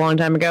is a long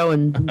time ago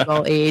and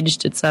well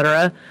aged,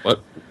 etc.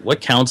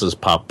 What counts as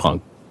pop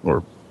punk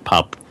or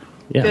pop?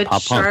 Yeah, Good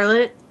pop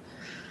Charlotte.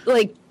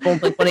 Like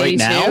Right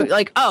now?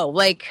 like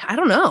I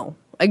don't know.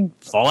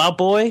 Fall Out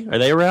Boy, are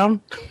they around?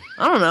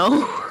 I don't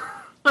know.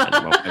 I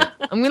don't know.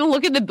 I'm gonna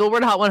look at the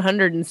Billboard Hot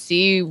 100 and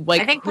see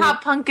like I think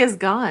pop punk is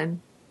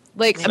gone.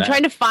 Like I'm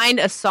trying to find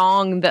a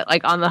song that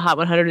like on the Hot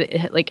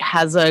 100 like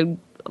has a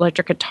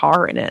electric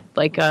guitar in it,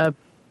 like a.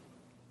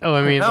 Oh,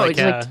 I mean, but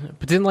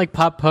didn't like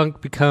pop punk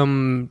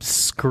become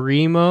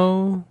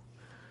screamo?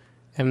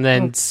 And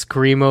then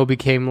screamo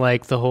became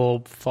like the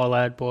whole Fall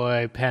Out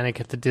Boy,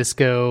 Panic at the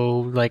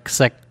Disco, like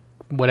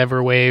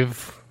whatever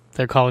wave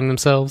they're calling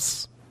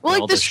themselves. Well,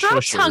 like the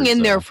Strokes hung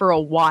in there for a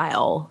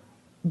while,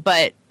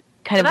 but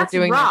kind of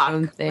doing rock, their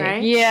own thing.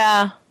 right?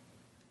 Yeah.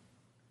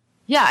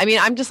 Yeah, I mean,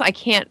 I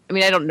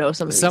don't know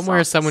some of these Somewhere,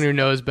 songs. someone who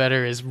knows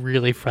better is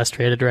really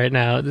frustrated right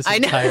now at this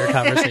entire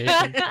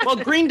conversation. Well,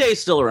 Green Day's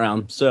still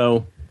around,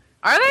 so.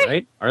 Are they?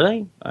 Right? Are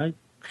they?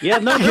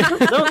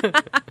 No.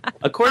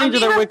 According to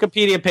their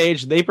Wikipedia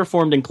page, they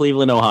performed in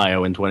Cleveland,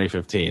 Ohio in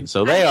 2015,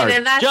 so they are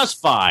just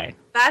fine.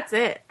 That's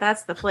it.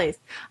 That's the place.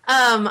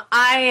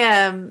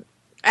 I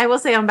will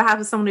say on behalf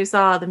of someone who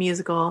saw the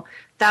musical,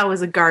 that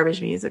was a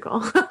garbage musical.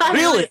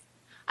 Really?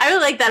 I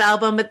really like that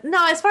album, but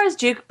no, as far as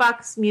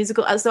jukebox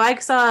musical, so I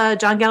saw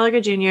John Gallagher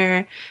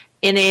Jr.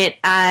 in it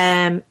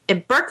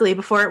in Berkeley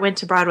before it went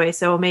to Broadway,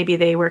 so maybe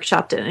they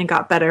workshopped it and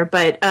got better,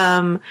 but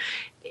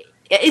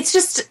it's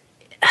just,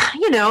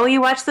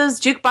 you watch those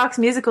jukebox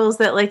musicals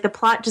that like the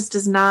plot just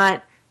does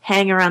not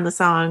hang around the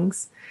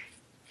songs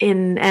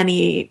in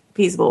any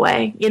feasible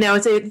way.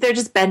 They're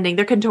just bending,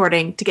 they're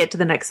contorting to get to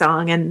the next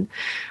song, and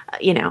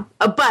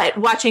but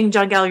watching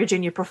John Gallagher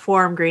Jr.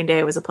 perform Green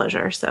Day was a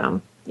pleasure.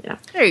 So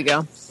There you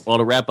go. Well,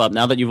 to wrap up,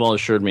 now that you've all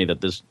assured me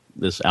that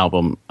this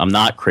album, I'm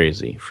not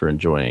crazy for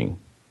enjoying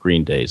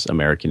Green Day's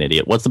American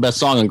Idiot. What's the best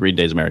song on Green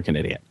Day's American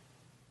Idiot?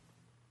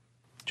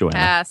 Joanna.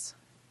 Pass.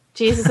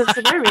 Jesus of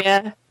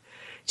Suburbia.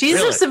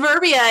 Jesus of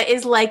Suburbia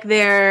is like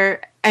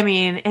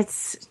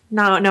it's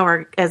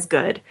nowhere as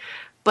good,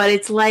 but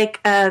it's like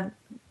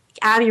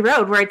Abbey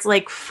Road, where it's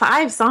like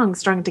 5 songs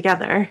strung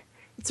together.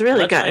 It's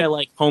really good. I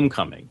like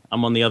Homecoming. I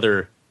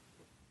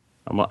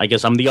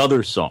guess I'm the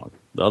other song,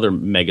 the other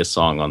mega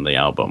song on the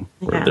album,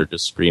 where they're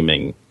just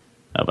screaming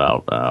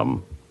about,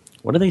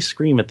 what do they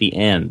scream at the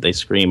end? They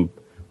scream,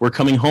 "We're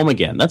coming home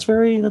again." That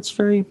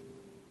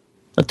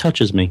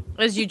touches me.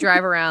 As you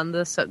drive around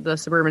the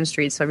suburban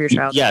streets of your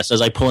childhood. Yes,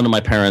 as I pull into my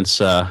parents'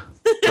 drive,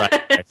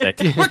 I say,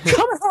 "We're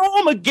coming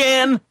home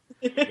again."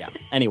 Yeah.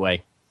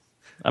 Anyway,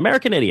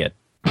 American Idiot.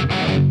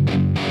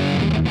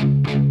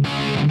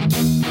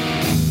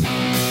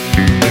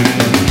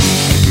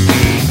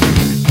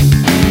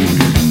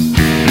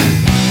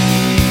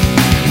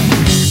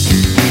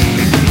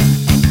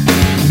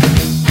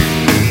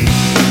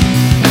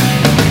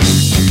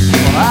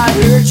 I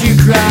heard you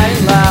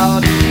crying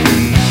loud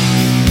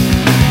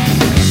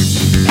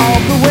all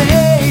the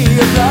way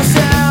across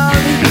town.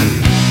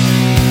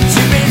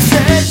 You've been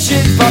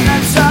searching for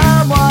that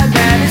someone,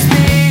 and it's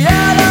me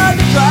out of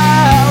the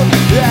crowd.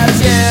 As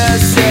you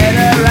sit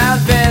around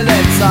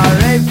feeling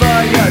sorry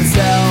for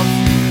yourself.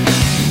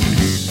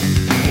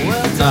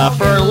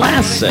 For our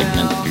last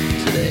segment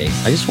today,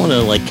 I just want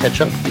to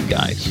catch up with you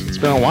guys. It's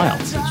been a while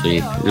since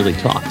we really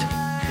talked,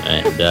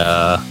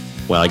 and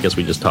well, I guess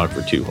we just talked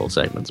for 2 whole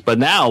segments. But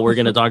now we're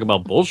going to talk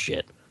about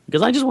bullshit.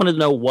 Because I just wanted to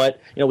know what,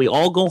 we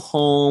all go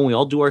home, we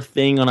all do our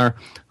thing on our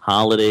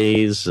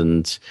holidays,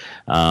 and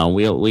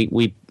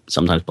we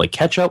sometimes play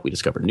catch up, we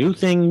discover new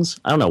things.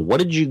 I don't know, what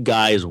did you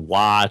guys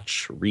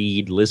watch,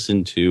 read,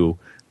 listen to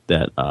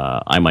that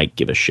I might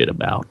give a shit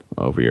about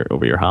over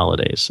your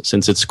holidays?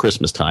 Since it's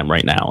Christmas time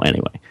right now,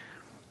 anyway.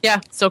 Yeah,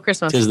 it's still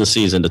Christmas. 'Tis the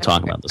season to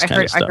talk about this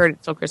kind of stuff. I heard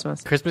it's still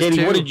Christmas. Katie,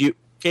 too.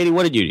 Katie,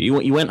 what did you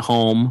do? You went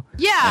home.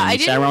 Yeah, I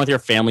did. Sat around with your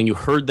family and you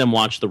heard them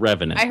watch The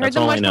Revenant. I heard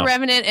them watch The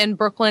Revenant and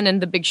Brooklyn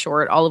and The Big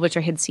Short, all of which I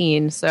had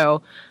seen.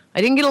 So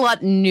I didn't get a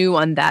lot new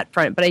on that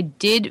front, but I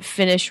did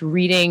finish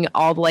reading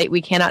All the Light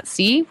We Cannot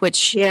See,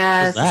 which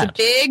is a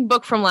big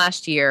book from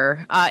last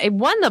year. It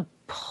won the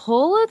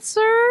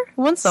Pulitzer. It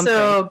won something.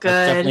 So good.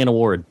 That's definitely an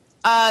award.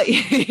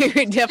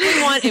 It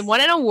definitely won. It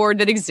won an award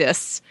that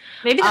exists.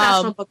 Maybe the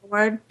National Book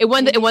Award. It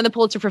won the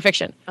Pulitzer for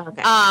fiction.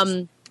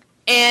 Okay.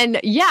 And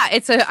yeah,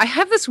 I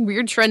have this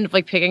weird trend of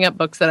like picking up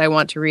books that I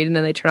want to read and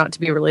then they turn out to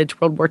be related to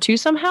World War II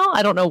somehow.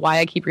 I don't know why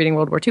I keep reading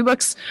World War II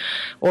books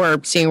or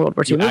seeing World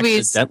War II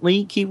movies.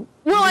 Accidentally keep.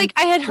 Well, like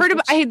I had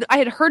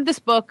heard this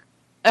book.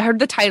 I heard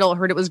the title,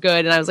 heard it was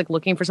good, and I was like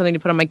looking for something to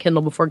put on my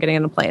Kindle before getting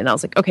on the plane. And I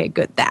was like, okay,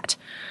 good, that.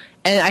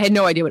 And I had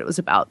no idea what it was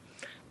about.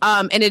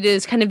 And it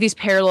is kind of these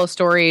parallel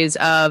stories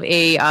of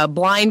a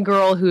blind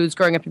girl who's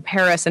growing up in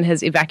Paris and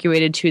has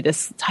evacuated to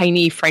this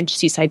tiny French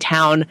seaside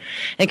town. And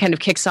it kind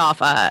of kicks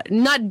off,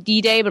 not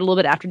D-Day, but a little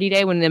bit after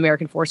D-Day when the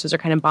American forces are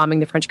kind of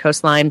bombing the French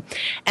coastline.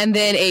 And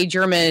then a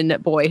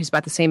German boy who's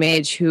about the same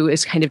age who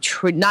is kind of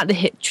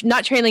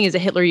not training as a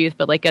Hitler Youth,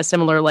 but like a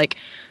similar like,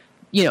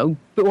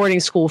 boarding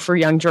school for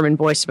young German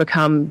boys to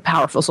become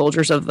powerful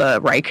soldiers of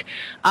the Reich.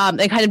 And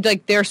kind of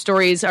like their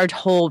stories are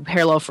told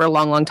parallel for a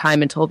long, long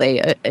time until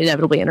they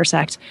inevitably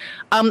intersect.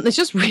 It's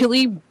just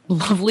really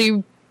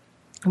lovely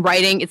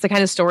writing. It's the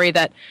kind of story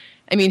that,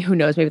 I mean, who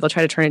knows, maybe they'll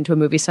try to turn it into a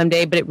movie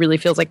someday, but it really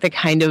feels like the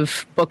kind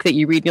of book that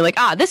you read and you're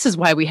like, this is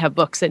why we have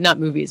books and not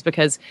movies,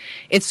 because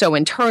it's so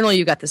internal.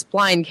 You got this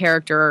blind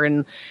character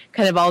and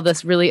kind of all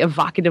this really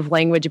evocative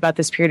language about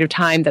this period of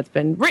time that's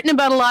been written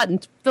about a lot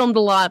and filmed a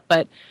lot,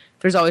 but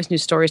there's always new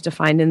stories to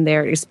find in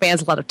there. It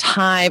expands a lot of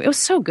time. It was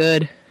so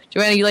good.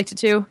 Joanna, you liked it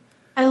too?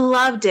 I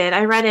loved it.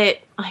 I read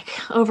it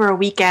like over a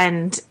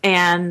weekend,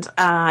 and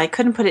I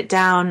couldn't put it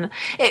down.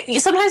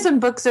 Sometimes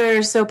when books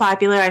are so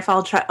popular, I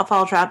fall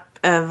trap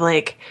of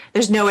like,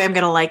 there's no way I'm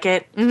going to like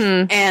it.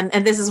 Mm-hmm.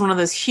 And this is one of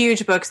those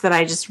huge books that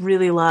I just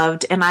really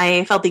loved, and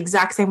I felt the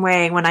exact same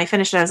way when I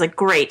finished it. I was like,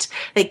 great,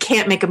 they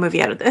can't make a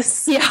movie out of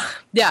this.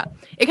 Yeah.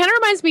 It kind of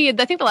reminds me,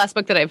 I think the last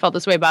book that I felt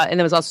this way about, and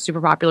that was also super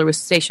popular, was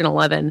Station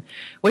 11,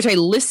 which I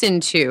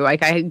listened to.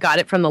 Like I got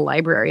it from the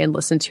library and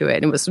listened to it,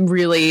 and it was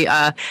really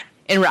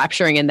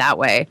enrapturing in that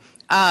way.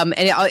 And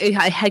it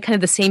had kind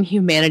of the same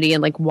humanity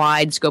and like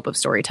wide scope of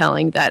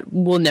storytelling that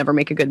will never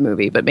make a good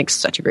movie, but makes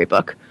such a great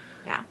book.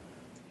 Yeah.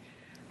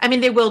 I mean,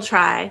 they will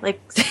try.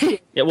 Like,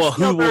 yeah. Well,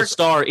 who will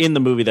star in the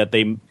movie that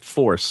they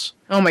force?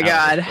 Oh my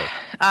God.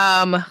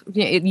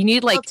 You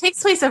need like. Well, it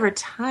takes place over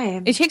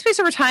time. It takes place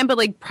over time, but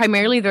like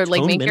primarily their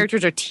like main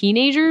characters are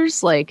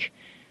teenagers, like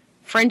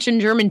French and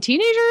German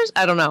teenagers.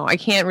 I don't know. I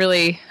can't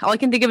really. All I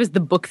can think of is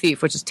The Book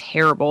Thief, which is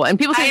terrible, and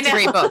people say it's a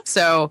great book.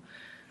 So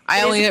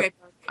I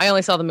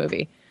only saw the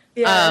movie.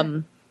 Yeah.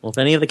 Well, if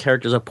any of the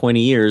characters have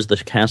pointy ears, the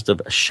cast of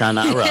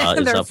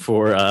Shannara is up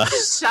for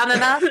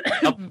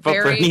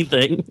for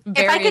anything.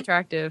 Very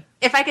attractive.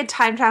 If I could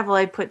time travel,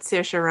 I'd put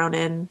Saoirse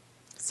Ronan.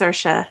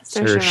 Saoirse.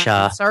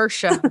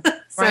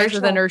 Rise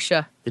with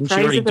Inertia. Didn't she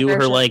already do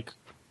her like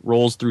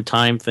rolls through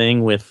time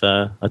thing with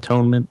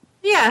Atonement?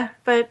 Yeah,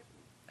 but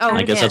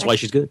I guess that's why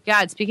she's good.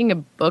 God, speaking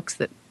of books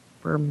that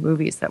were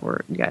movies that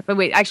were but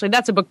wait, actually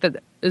that's a book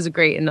that is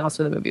great, and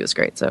also the movie was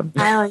great, so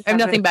I have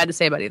nothing bad to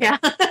say about either.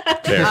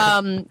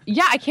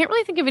 I can't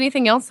really think of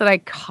anything else that I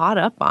caught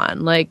up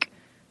on. Like,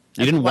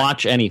 you didn't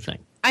watch anything?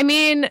 I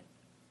mean,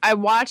 I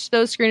watched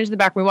those screeners in the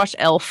back. We watched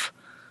Elf.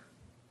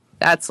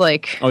 That's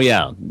like, oh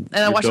yeah, and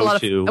I watched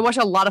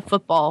a lot of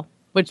football,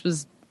 which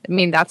was, I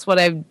mean, that's what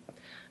I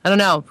don't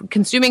know.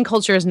 Consuming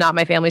culture is not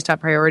my family's top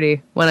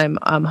priority when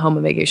I'm home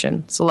on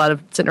vacation. It's a lot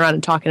of sitting around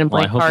and talking and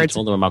playing cards. I hope you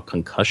told them about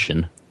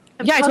Concussion.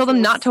 Yeah, I told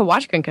them not to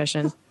watch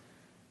Concussion.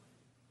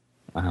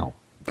 Wow.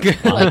 You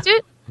liked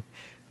it?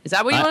 Is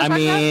that what you want to talk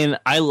about? I mean,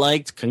 I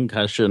liked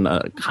Concussion,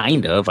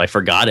 kind of. I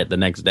forgot it the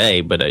next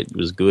day, but it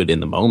was good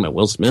in the moment.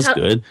 Will Smith's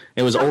good.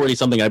 It was already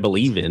something I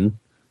believe in.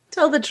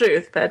 Tell the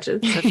truth,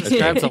 Patches.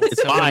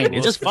 It's fine.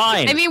 It's just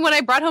fine. I mean, when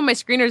I brought home my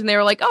screeners and they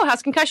were like, "Oh,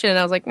 how's Concussion?" and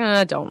I was like,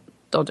 "Don't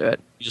do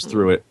it." You just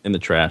threw it in the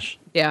trash.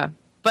 Yeah,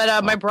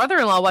 but my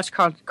brother-in-law watched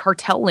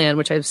Cartel Land,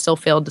 which I've still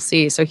failed to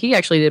see. So he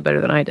actually did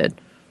better than I did.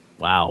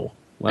 Wow.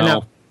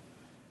 Well,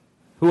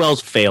 who else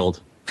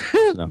failed?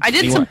 No. I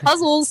did some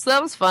puzzles. So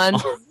that was fun.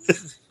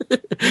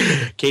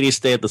 Katie,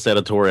 stay at the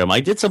sanatorium.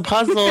 I did some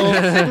puzzles.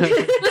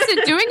 Listen,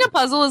 doing a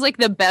puzzle is like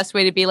the best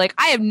way to be like,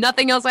 I have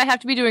nothing else I have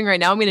to be doing right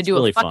now. I'm going to do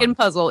really a fucking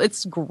puzzle.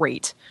 It's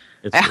great.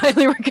 I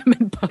highly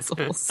recommend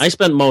puzzles. I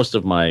spent most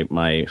of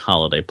my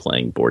holiday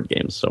playing board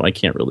games, so I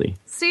can't really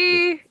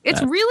see.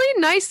 It's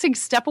really nice to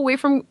step away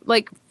from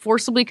like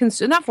forcibly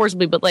not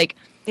forcibly, but like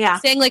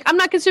saying like, I'm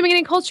not consuming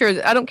any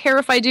culture. I don't care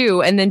if I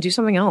do, and then do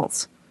something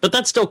else. But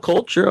that's still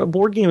culture. A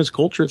board game is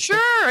culture. Sure.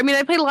 I mean,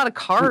 I played a lot of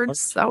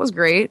cards. That was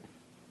great.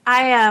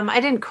 I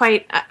didn't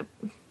quite.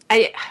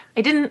 I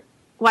didn't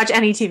watch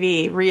any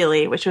TV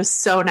really, which was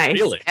so nice.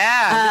 Really?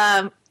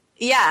 Yeah.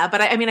 Yeah, but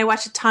I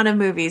watched a ton of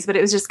movies, but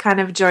it was just kind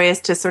of joyous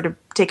to sort of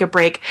take a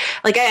break.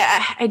 Like,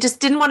 I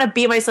just didn't want to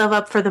beat myself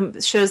up for the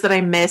shows that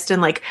I missed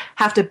and, like,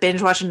 have to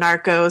binge watch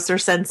Narcos or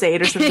Sense8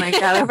 or something like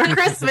that over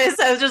Christmas.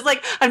 I was just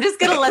like, I'm just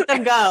going to let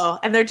them go.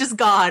 And they're just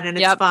gone, and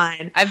it's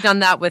fine. I've done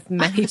that with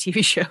many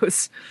TV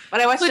shows,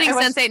 but including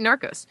Sense8 and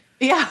Narcos.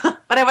 Yeah,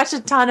 but I watched a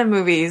ton of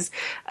movies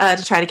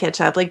to try to catch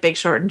up, like Big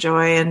Short and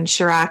Joy and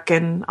Chirac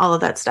and all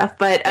of that stuff.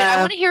 But I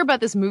want to hear about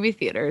this movie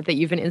theater that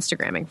you've been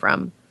Instagramming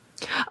from.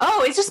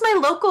 Oh, it's just my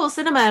local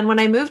cinema. And when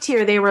I moved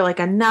here, they were like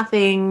a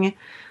nothing.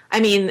 I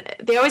mean,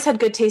 they always had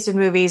good taste in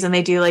movies, and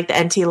they do like the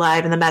NT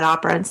Live and the Met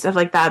Opera and stuff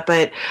like that.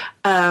 But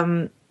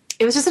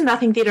it was just a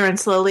nothing theater, and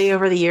slowly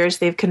over the years,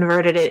 they've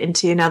converted it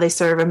into, now they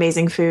serve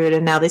amazing food,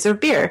 and now they serve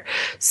beer.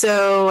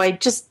 So I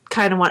just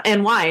kind of want,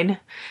 and wine.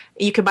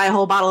 You can buy a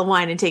whole bottle of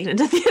wine and take it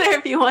into theater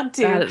if you want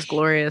to. That is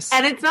glorious.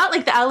 And it's not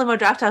like the Alamo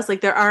Drafthouse.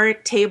 Like, there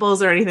aren't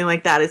tables or anything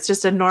like that. It's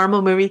just a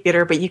normal movie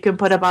theater, but you can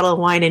put a bottle of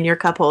wine in your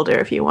cup holder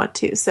if you want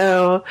to.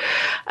 So,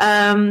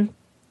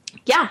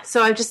 yeah.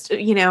 So I've just,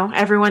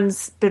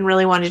 everyone's been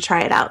really wanting to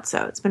try it out.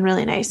 So it's been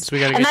really nice. So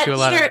we got to get you a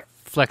lot of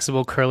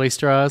flexible curly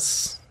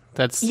straws.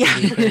 That's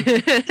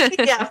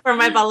yeah, for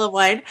my bottle of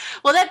wine.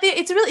 Well,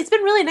 it's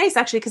been really nice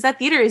actually, because that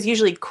theater is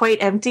usually quite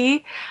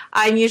empty.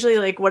 I'm usually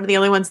like one of the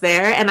only ones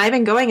there, and I've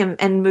been going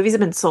and movies have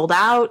been sold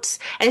out,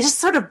 and it's just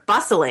sort of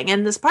bustling.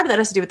 And this part of that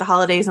has to do with the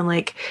holidays and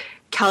like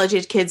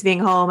college-age kids being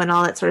home and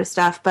all that sort of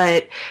stuff.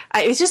 But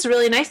it was just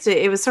really nice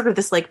it was sort of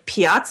this like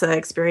piazza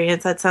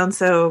experience. That sounds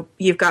so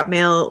You've Got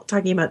Mail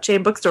talking about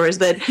chain bookstores,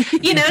 but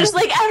just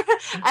like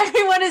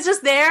everyone is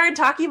just there and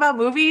talking about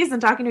movies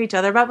and talking to each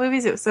other about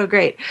movies. It was so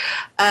great.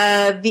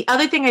 The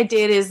other thing I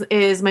did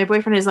is my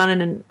boyfriend is on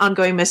an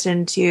ongoing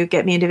mission to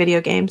get me into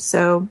video games.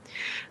 So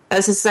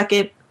this is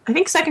second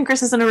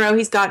Christmas in a row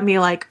he's gotten me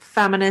like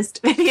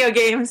feminist video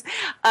games.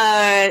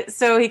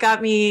 So he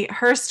got me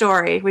Her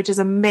Story, which is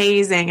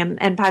amazing.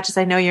 And Patches,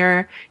 I know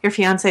your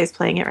fiance is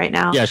playing it right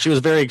now. Yeah, she was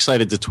very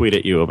excited to tweet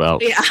at you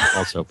about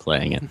also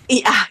playing it.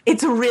 Yeah,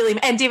 it's really,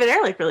 and David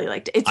Ehrlich really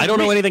liked it. I don't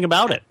know anything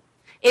about it.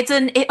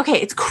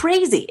 It's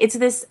crazy. It's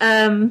this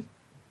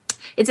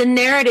it's a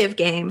narrative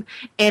game,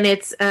 and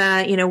it's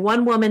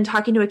one woman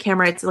talking to a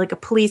camera. It's like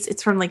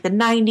it's from like the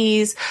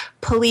 90s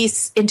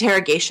police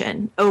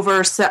interrogation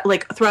over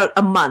throughout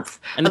a month.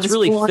 And it's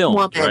really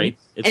filmed, right?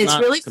 It's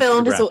really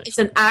filmed. It's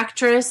an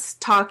actress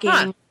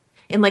talking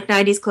in like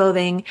 90s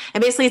clothing,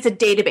 and basically it's a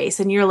database,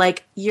 and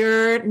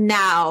you're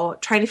now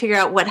trying to figure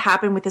out what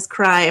happened with this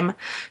crime.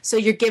 So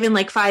you're given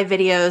like 5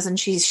 videos, and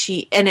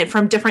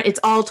it's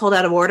all told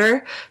out of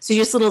order, so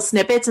just little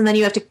snippets, and then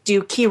you have to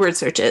do keyword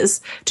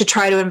searches to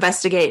try to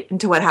investigate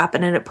into what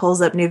happened, and it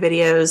pulls up new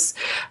videos.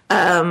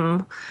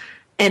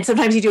 And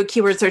sometimes you do a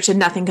keyword search and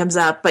nothing comes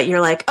up, but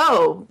you're like,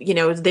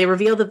 they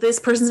revealed that this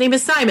person's name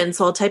is Simon,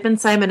 so I'll type in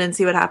Simon and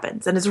see what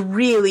happens. And it's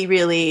really,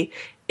 really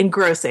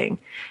engrossing.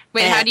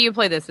 Wait, how do you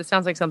play this? This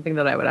sounds like something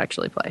that I would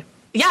actually play.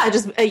 Yeah,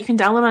 just you can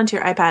download onto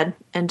your iPad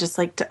and just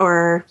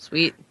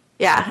sweet.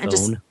 Yeah, and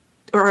just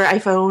or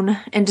iPhone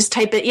and just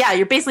type it. Yeah,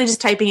 you're basically just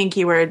typing in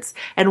keywords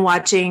and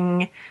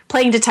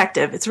playing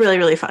detective. It's really,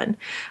 really fun.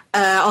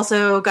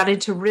 Also got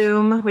into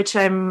Room, which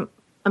I'm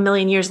a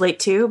million years late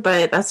to,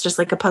 but that's just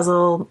like a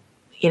puzzle,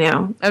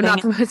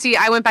 See,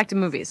 I went back to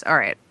movies. All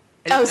right.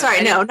 Oh,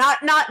 sorry, no,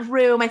 not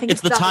Room. I think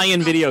it's the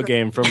tie-in video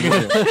game from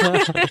Room.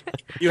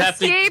 You have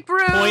to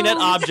point at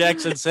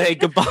objects and say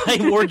goodbye,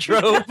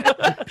 wardrobe.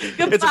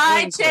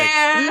 Goodbye,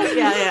 chair.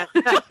 Yeah.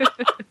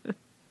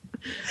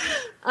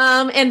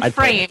 And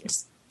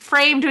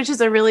Framed, which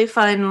is a really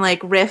fun like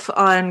riff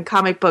on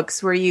comic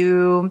books where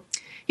you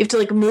have to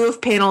like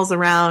move panels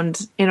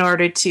around in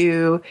order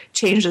to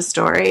change the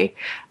story.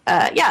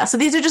 So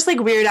these are just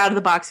like weird out of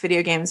the box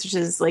video games, which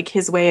is like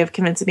his way of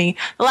convincing me.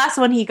 The last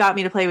one he got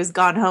me to play was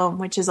Gone Home,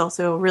 which is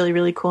also a really,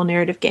 really cool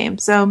narrative game.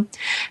 So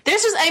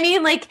there's just,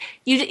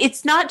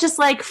 it's not just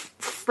like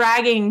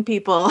fragging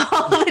people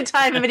all the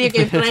time in video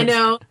games, but I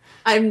know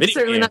I'm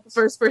certainly not the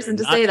first person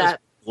to say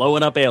that.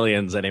 Blowing up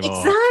aliens anymore.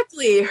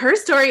 Exactly. Her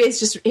Story is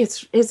just,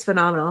 it's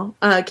phenomenal.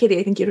 Katie,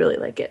 I think you'd really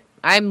like it.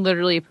 I'm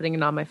literally putting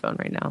it on my phone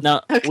right now.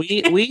 Now,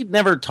 we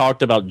never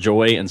talked about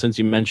Joy, and since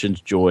you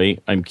mentioned Joy,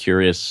 I'm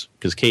curious,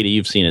 because Katie,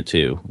 you've seen it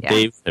too. Yeah.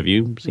 Dave, have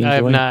you seen Joy? I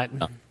have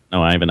not.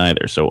 No, I haven't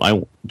either. So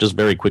I just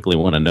very quickly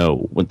want to know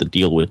what the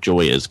deal with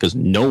Joy is, because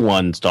no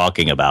one's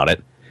talking about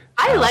it.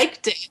 I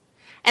liked it.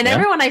 And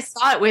everyone I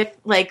saw it with,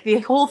 like,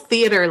 the whole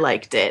theater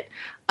liked it.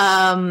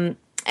 And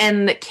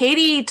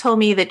Katie told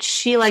me that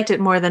she liked it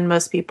more than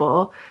most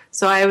people,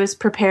 so I was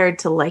prepared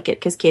to like it,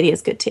 because Katie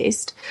has good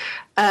taste.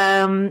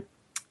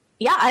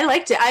 Yeah, I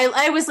liked it.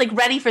 I was like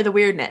ready for the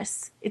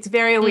weirdness. It's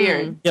very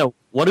weird. Yeah,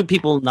 what do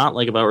people not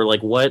like about it? Or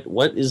like what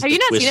is Have you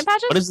not seen it,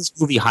 Patrick? What is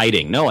this movie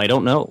hiding? No, I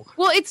don't know.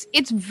 Well,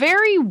 it's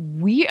very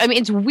weird. I mean,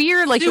 it's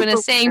weird, like Joanna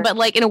is saying, but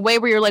like in a way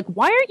where you're like,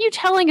 why aren't you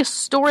telling a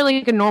story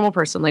like a normal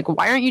person? Like,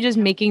 why aren't you just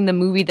making the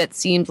movie that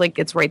seems like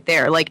it's right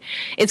there? Like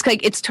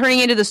it's turning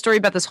into the story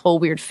about this whole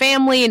weird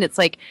family, and it's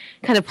like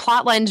kind of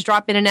plot lines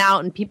drop in and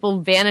out, and people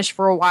vanish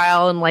for a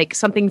while, and like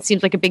something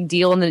seems like a big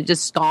deal, and then it's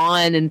just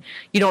gone, and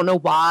you don't know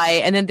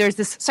why. And then there's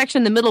this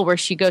section in the middle where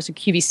she goes to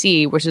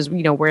QVC, which is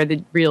where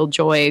the real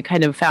Joy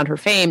kind of found her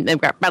fame.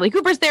 They've got Bradley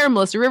Cooper's there,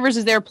 Melissa Rivers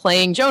is there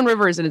playing Joan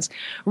Rivers, and it's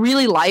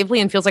really lively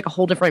and feels like a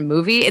whole different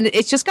movie. And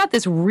it's just got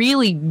this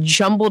really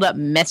jumbled up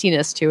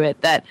messiness to it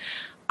that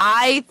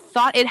I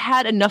thought it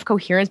had enough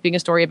coherence being a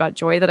story about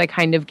Joy that I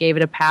kind of gave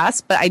it a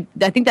pass. But I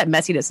think that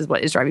messiness is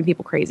what is driving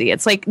people crazy.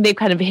 It's like they've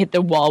kind of hit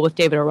the wall with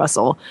David O.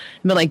 Russell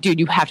and been like, dude,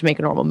 you have to make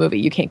a normal movie.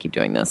 You can't keep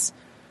doing this.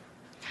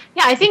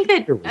 Yeah, I think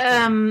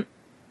that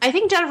I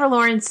think Jennifer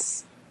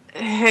Lawrence,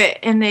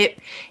 and it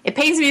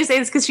pains me to say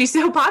this because she's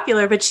so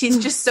popular, but she's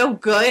just so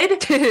good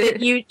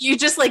that you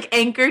just like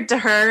anchored to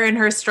her and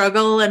her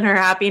struggle and her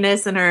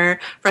happiness and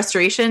her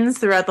frustrations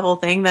throughout the whole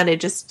thing that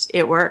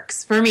it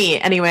works for me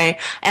anyway.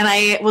 And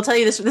I will tell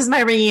you this is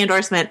my ringing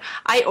endorsement.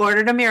 I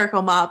ordered a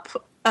Miracle Mop.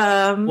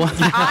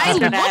 I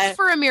looked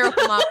for a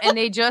Miracle Mop and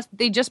they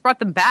just brought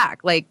them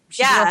back. Like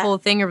she did a whole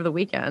thing over the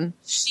weekend.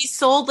 She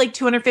sold like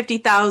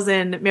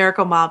 250,000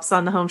 Miracle Mops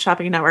on the Home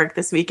Shopping Network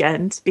this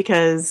weekend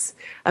because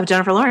of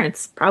Jennifer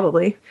Lawrence,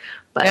 probably.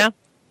 But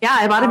yeah,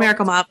 I bought a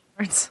Miracle Mop.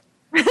 But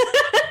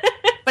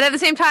at the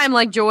same time,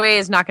 like Joy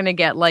is not going to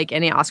get like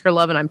any Oscar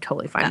love, and I'm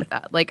totally fine with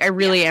that. Like I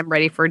really am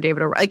ready for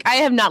David. Like I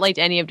have not liked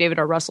any of David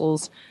O.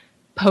 Russell's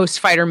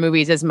post-fighter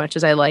movies as much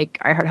as I like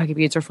I Heart Hockey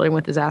Beats or Flirting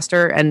with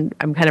Disaster, and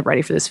I'm kind of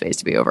ready for this phase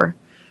to be over.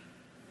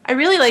 I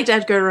really liked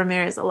Edgar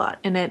Ramirez a lot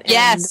in it.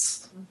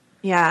 Yes. And,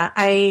 yeah,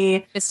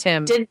 I missed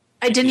him.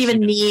 I didn't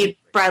even need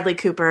Bradley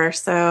Cooper,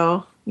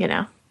 so,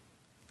 yeah.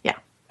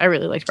 I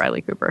really liked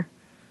Bradley Cooper.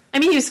 I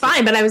mean, he was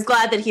fine, but I was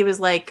glad that he was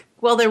like,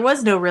 well, there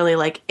was no really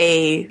like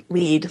a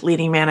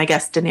leading man, I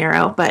guess, De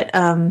Niro, but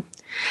and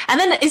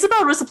then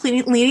Isabel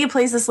Rossellini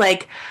plays this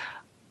like,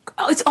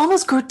 it's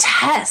almost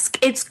grotesque.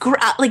 It's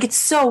like it's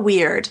so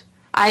weird.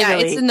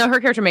 Her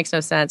character makes no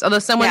sense. Although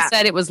someone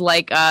said it was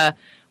like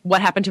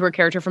what happened to her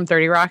character from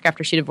 30 Rock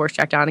after she divorced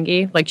Jack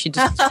Donaghy. Like she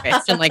just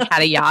rich and like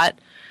had a yacht.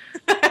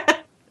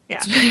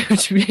 Yeah,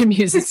 which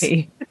amuses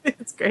me.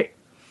 It's great.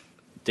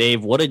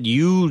 Dave, what did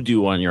you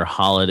do on your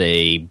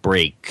holiday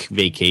break,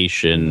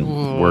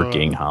 vacation,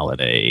 working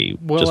holiday,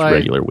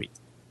 regular week?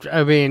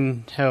 I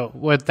mean,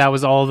 that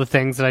was all the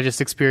things that I just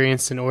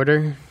experienced in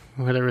order.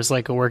 Where there was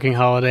like a working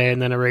holiday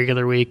and then a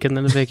regular week and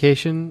then a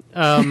vacation.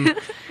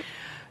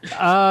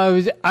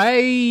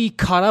 I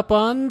caught up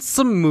on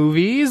some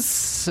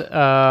movies.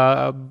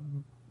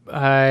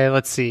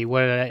 Let's see.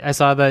 What did I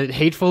saw the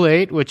Hateful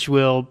Eight, which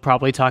we'll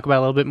probably talk about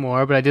a little bit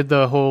more. But I did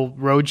the whole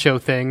roadshow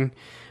thing,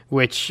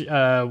 which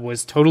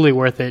was totally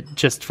worth it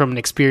just from an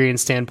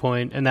experience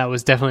standpoint. And that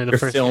was definitely the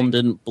first. Your film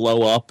didn't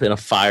blow up in a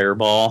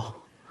fireball.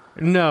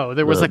 No,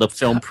 there was the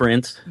film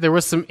print. There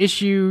was some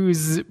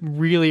issues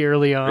really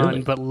early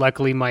on, but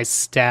luckily my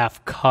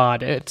staff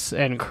caught it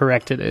and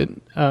corrected it,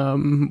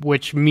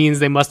 which means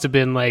they must have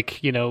been like,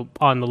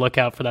 on the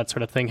lookout for that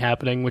sort of thing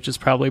happening, which is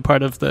probably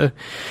part of the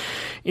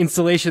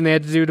installation they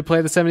had to do to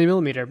play the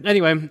 70mm.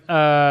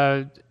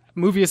 Anyway,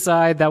 movie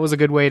aside, that was a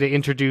good way to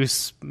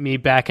introduce me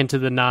back into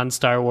the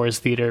non-Star Wars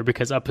theater,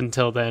 because up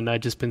until then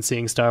I'd just been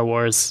seeing Star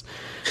Wars.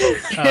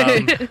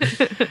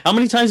 How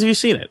many times have you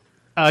seen it?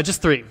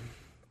 Just 3.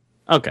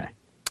 Okay.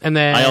 And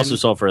then I also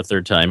saw it for a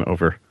third time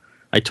over.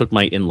 I took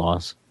my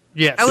in-laws.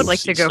 Yes. I would like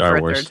to go Star for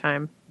a Wars. third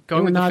time.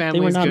 Going with the family.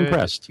 They were not good.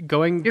 Impressed.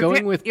 Going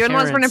with your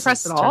in-laws parents weren't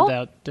impressed at all? turned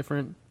out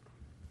different.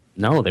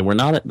 No, they were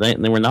not. They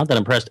were not that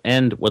impressed.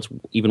 And what's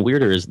even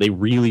weirder is they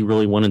really,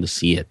 really wanted to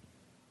see it.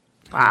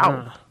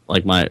 Wow.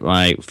 Like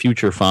my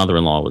future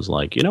father-in-law was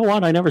like, you know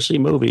what? I never see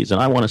movies,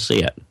 and I want to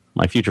see it.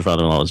 My future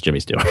father-in-law is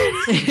Jimmy Stewart.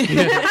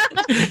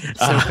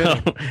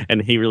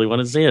 And he really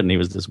wanted to see it, and he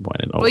was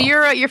disappointed. Well,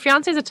 your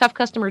fiance is a tough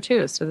customer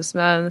too, so this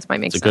might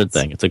make sense. It's a good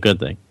thing. It's a good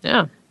thing.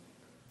 Yeah.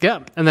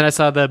 Yeah, and then I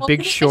saw the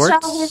Big Short.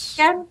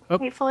 Again?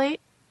 Hateful Eight?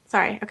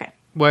 Sorry, okay.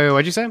 Wait,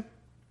 what'd you say?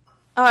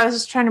 Oh, I was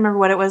just trying to remember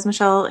what it was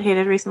Michelle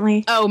hated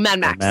recently. Oh, Mad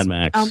Max. Mad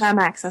Max. Oh, Mad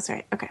Max. That's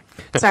right. Okay.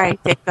 Sorry,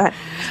 Dave, go ahead.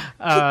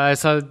 I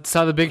saw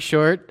the Big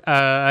Short.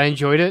 I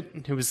enjoyed it.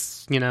 It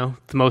was, the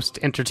most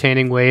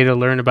entertaining way to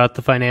learn about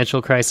the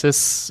financial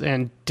crisis,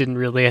 and didn't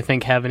really, I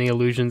think, have any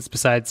illusions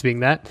besides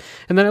being that.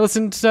 And then I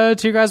listened to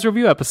your guys'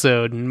 review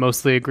episode and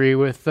mostly agree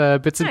with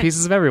bits and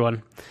pieces of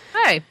everyone.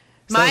 Hey.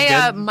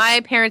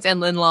 My parents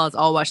and in-laws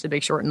all watched The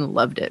Big Short and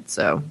loved it,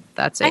 so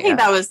that's it. I think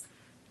that was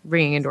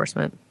ringing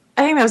endorsement.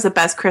 I think that was the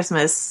best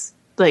Christmas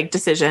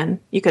decision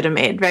you could have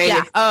made, right?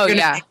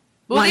 Yeah.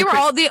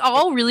 Well, they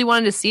all really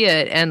wanted to see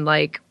it, and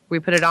we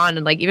put it on,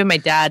 and even my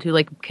dad,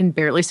 who can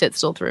barely sit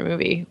still through a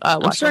movie.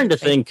 I'm starting to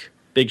think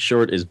Big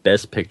Short is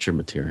best picture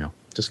material.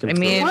 Just gonna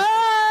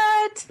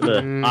what?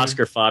 The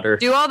Oscar fodder.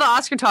 Do all the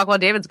Oscar talk while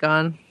David's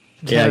gone.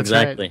 Yeah,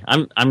 exactly.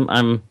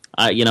 Right.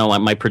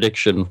 My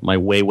prediction, my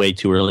way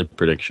too early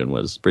prediction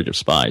was Bridge of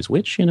Spies,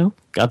 which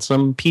got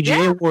some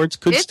PGA awards.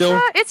 It could get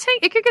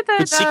that.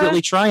 Could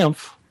secretly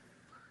triumph.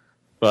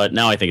 But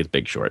now I think it's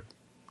Big Short.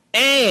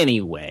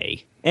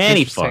 Anyway,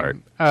 any fart.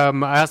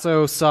 I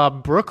also saw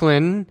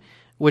Brooklyn,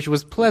 which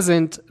was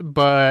pleasant,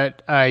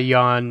 but I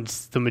yawned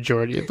the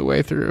majority of the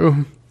way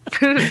through.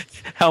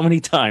 How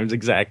many times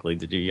exactly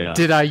did you yawn?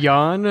 Did I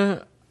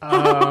yawn?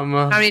 How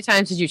many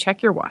times did you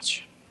check your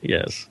watch?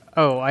 Yes.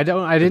 Oh, I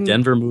didn't.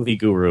 Denver movie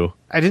guru.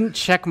 I didn't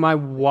check my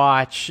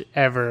watch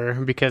ever,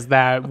 because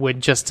that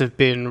would just have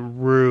been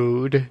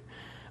rude.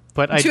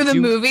 But the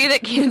movie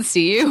that can't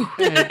see you,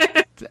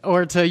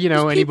 or to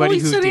anybody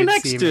who did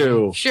see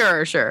me.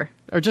 Sure.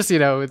 Or just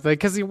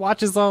because he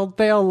watches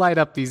they all light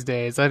up these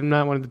days. I'm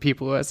not one of the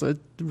people who has a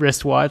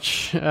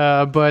wristwatch,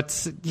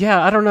 but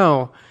yeah, I don't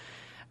know.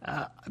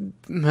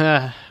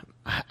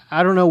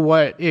 I don't know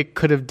what it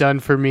could have done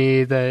for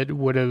me that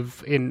would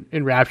have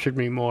enraptured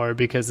me more,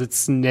 because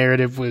its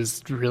narrative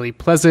was really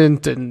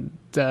pleasant, and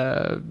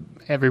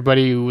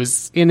everybody who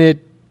was in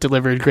it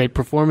delivered great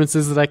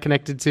performances that I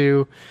connected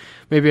to.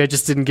 Maybe I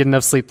just didn't get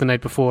enough sleep the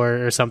night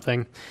before or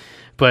something,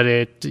 but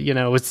it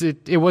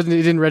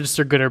didn't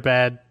register good or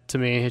bad to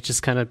me. It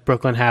just kind of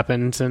Brooklyn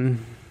happened,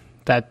 and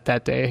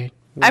that day.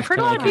 I've heard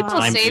a lot of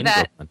people say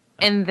that,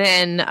 and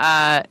then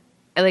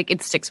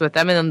it sticks with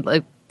them, and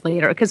then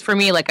later, because for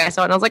me, I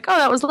saw it and I was like, oh,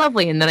 that was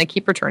lovely, and then I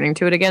keep returning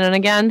to it again and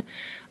again.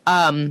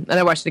 And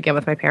I watched it again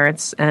with my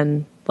parents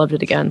and loved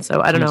it again.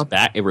 So I don't know.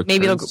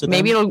 Maybe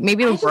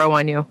it'll grow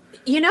on you.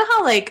 You know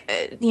how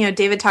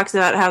David talks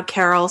about how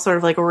Carol sort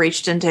of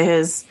reached into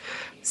his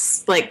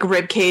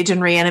rib cage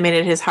and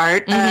reanimated his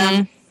heart.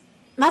 Mm-hmm.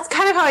 That's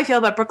kind of how I feel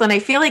about Brooklyn. I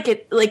feel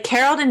like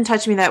Carol didn't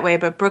touch me that way,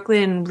 but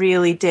Brooklyn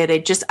really did.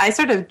 I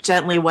sort of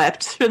gently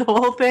wept through the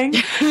whole thing.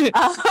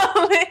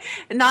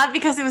 Not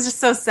because it was just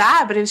so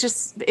sad, but it was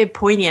just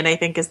poignant, I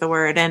think is the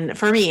word. And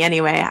for me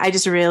anyway, I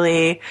just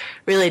really,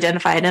 really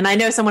identified. And I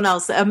know someone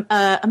else,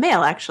 a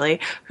male actually,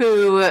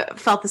 who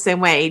felt the same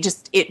way.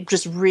 It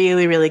just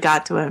really, really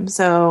got to him.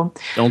 So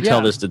don't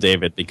tell this to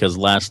David, because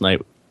last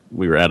night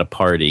we were at a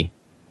party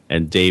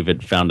and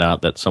David found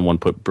out that someone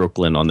put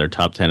Brooklyn on their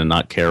top 10 and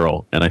not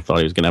Carol, and I thought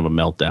he was going to have a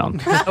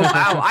meltdown. Oh,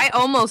 wow. I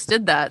almost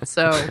did that,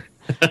 so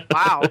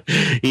wow.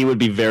 He would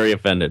be very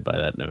offended by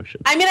that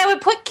notion. I mean, I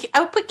would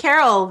put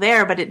Carol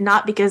there, but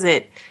not because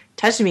it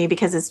touched me,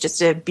 because it's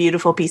just a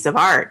beautiful piece of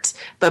art.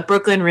 But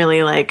Brooklyn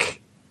really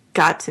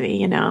got to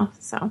me,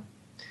 so.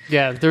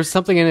 Yeah, there's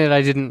something in it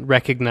I didn't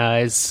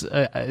recognize.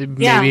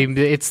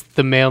 Maybe it's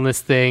the maleness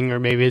thing, or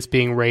maybe it's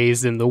being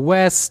raised in the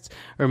West,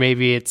 or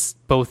maybe it's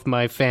both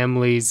my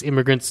family's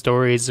immigrant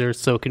stories are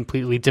so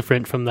completely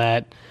different from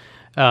that.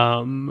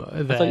 I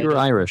thought you were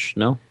Irish,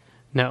 no?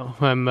 No,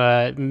 I'm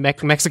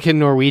Mexican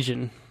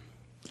Norwegian.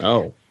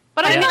 Oh.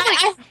 But I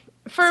mean,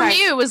 for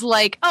me, it was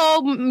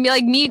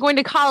me going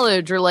to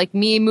college, or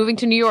me moving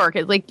to New York.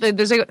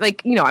 There's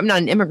I'm not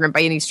an immigrant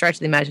by any stretch of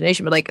the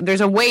imagination, but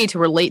there's a way to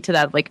relate to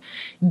that,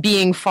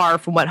 being far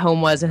from what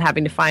home was and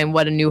having to find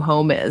what a new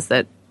home is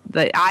that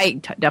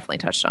I definitely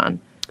touched on.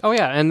 Oh,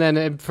 yeah. And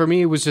then for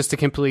me, it was just a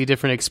completely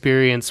different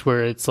experience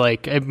where it's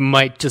it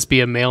might just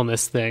be a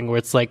maleness thing where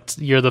it's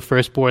you're the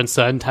firstborn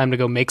son, time to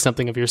go make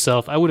something of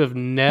yourself. I would have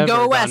never Go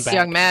gone west, back.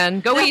 young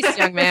man. Go east,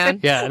 young man.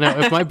 Yeah, no,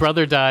 if my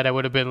brother died, I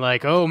would have been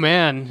oh,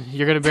 man,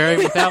 you're going to bury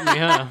him without me,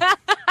 huh?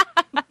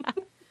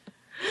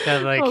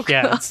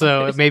 Yeah,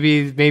 so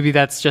maybe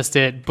that's just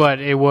it, but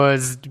it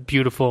was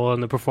beautiful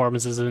and the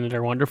performances in it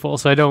are wonderful.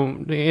 So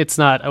it's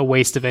not a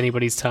waste of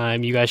anybody's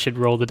time. You guys should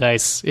roll the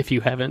dice if you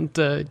haven't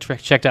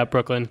checked out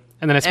Brooklyn.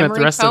 And then I spent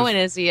the rest Cohen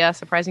is the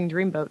surprising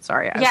dreamboat.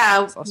 Sorry.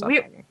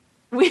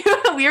 We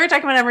were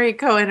talking about Emery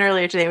Cohen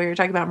earlier today. We were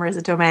talking about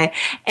Marissa Tomei,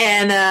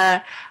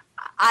 and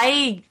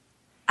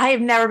I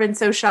have never been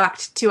so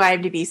shocked to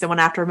IMDb someone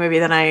after a movie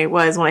than I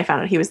was when I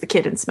found out he was the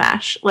kid in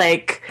Smash.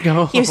 He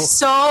was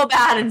so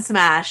bad in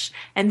Smash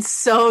and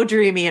so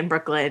dreamy in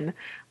Brooklyn.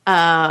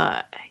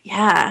 Yeah.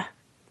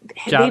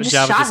 Java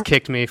just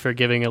kicked me for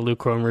giving a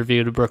lukewarm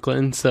review to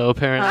Brooklyn, so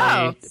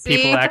apparently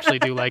people actually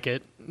do like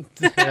it.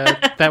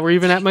 That were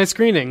even at my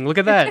screening. Look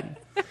at that.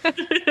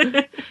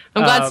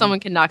 I'm glad someone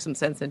can knock some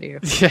sense into you.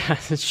 Yeah,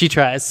 she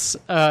tries.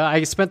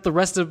 I spent the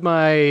rest of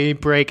my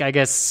break, I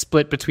guess,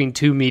 split between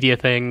two media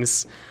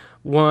things.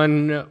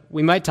 One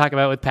we might talk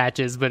about with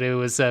Patches, but it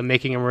was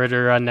Making a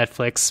Murderer on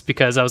Netflix,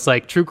 because I was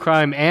true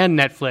crime and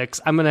Netflix.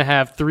 I'm going to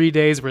have 3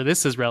 days where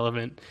this is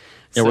relevant.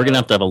 Yeah, we're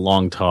going to have a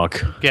long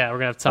talk. Yeah, we're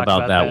going to have to talk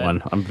about that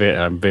one.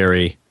 I'm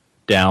very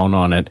down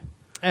on it.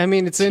 I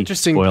mean, it's an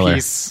interesting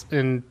piece,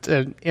 and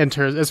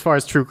as far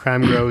as true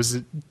crime goes,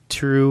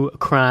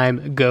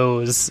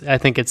 I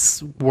think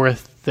it's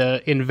worth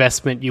the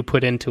investment you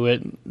put into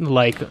it,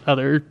 like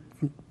other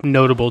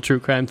notable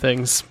true crime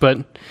things.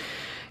 But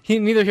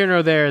neither here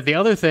nor there. The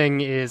other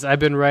thing is I've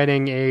been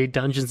writing a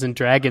Dungeons and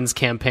Dragons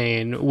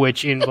campaign,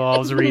 which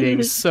involves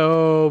reading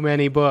so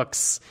many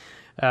books.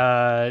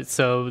 I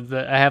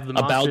have the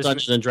about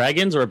Dungeons and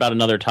Dragons, or about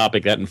another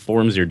topic that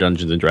informs your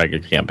Dungeons and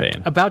Dragons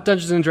campaign. About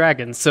Dungeons and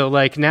Dragons. So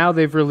now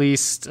they've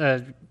released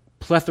a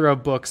plethora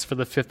of books for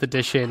the 5th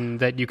edition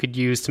that you could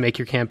use to make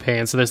your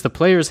campaign. So there's the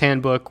player's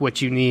handbook,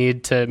 which you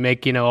need to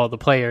make all the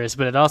players,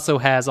 but it also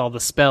has all the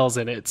spells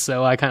in it.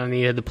 So I kind of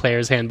needed the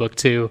player's handbook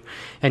too,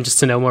 and just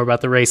to know more about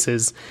the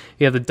races.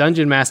 You have the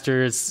Dungeon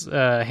Master's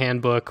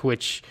handbook,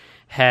 which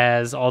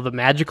has all the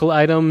magical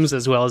items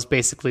as well as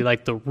basically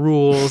the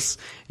rules.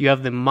 You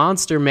have the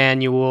monster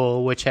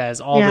manual, which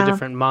has all the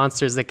different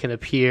monsters that can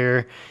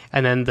appear,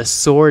 and then the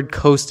Sword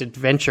Coast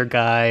Adventure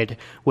Guide,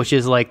 which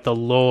is the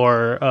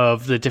lore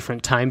of the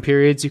different time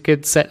periods you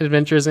could set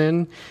adventures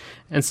in.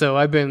 And so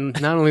I've been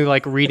not only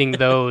reading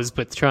those,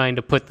 but trying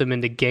to put them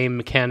into game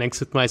mechanics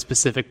with my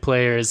specific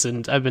players.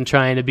 And I've been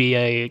trying to be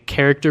a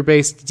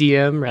character-based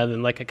DM rather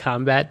than a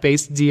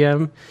combat-based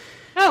DM.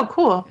 Oh,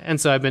 cool. And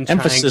so I've been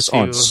emphasis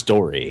trying to... on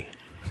story.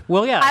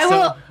 Well,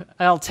 yeah.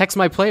 I'll text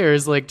my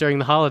players like during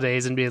the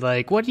holidays and be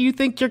like, "What do you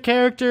think your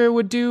character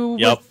would do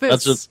with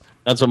this?"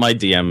 That's what my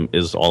DM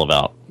is all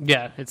about.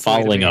 Yeah, it's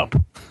following up.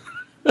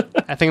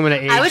 I think I'm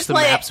going to age the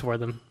maps for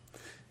them.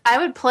 I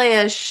would play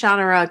a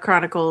Shannara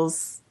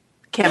Chronicles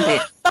campaign.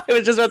 I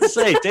was just about to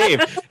say, Dave,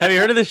 have you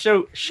heard of the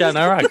show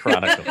Shannara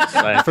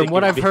Chronicles? From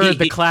what I've heard,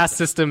 the class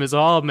system is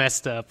all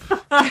messed up.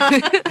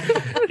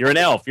 You're an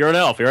elf. You're an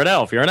elf. You're an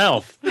elf. You're an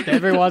elf.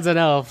 Everyone's an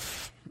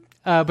elf.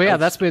 But yeah,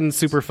 that's been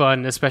super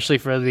fun, especially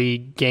for the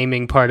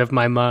gaming part of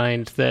my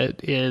mind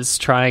that is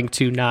trying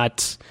to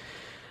not...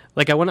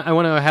 Like, I want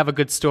to have a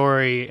good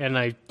story, and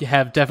I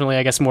have definitely,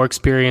 I guess, more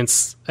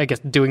experience, I guess,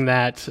 doing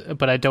that,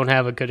 but I don't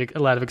have a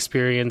lot of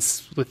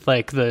experience with,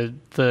 like,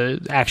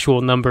 the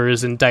actual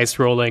numbers and dice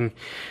rolling.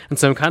 And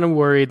so I'm kind of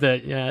worried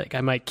that like,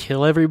 I might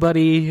kill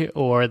everybody,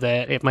 or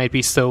that it might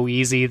be so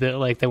easy that,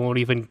 like, they won't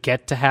even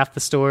get to half the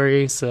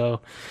story.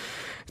 So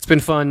it's been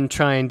fun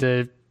trying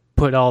to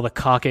put all the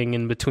caulking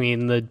in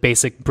between the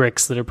basic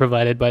bricks that are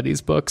provided by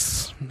these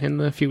books in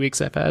the few weeks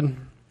I've had.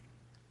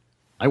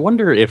 I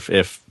wonder if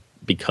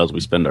because we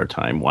spend our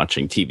time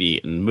watching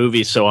TV and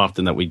movies so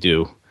often that we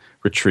do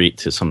retreat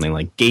to something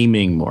like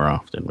gaming more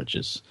often, which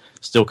is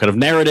still kind of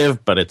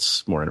narrative, but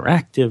it's more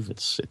interactive.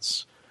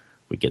 It's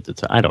we get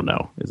to I don't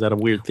know. Is that a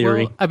weird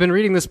theory? Well, I've been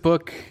reading this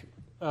book.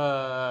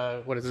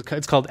 What is it?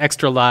 It's called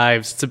Extra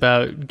Lives. It's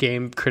about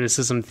game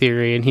criticism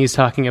theory, and he's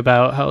talking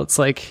about how it's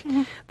like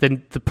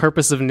the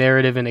purpose of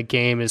narrative in a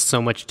game is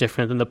so much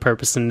different than the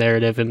purpose of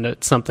narrative in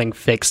something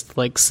fixed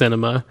like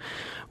cinema,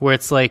 where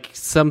it's like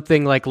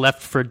something like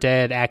Left 4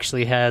 Dead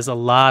actually has a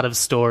lot of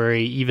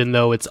story, even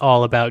though it's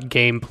all about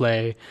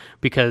gameplay,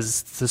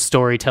 because the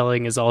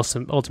storytelling is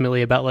also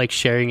ultimately about like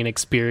sharing an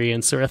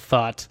experience or a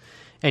thought.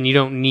 And you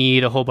don't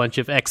need a whole bunch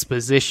of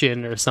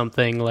exposition or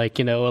something like,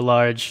 a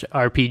large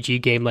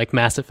RPG game like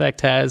Mass Effect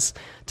has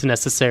to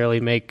necessarily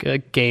make a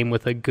game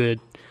with a good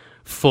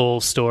full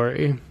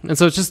story. And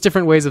so it's just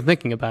different ways of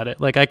thinking about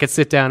it. Like I could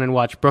sit down and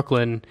watch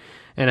Brooklyn,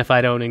 and if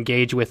I don't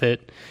engage with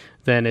it,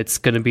 then it's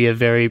going to be a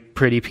very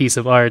pretty piece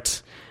of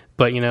art.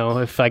 But,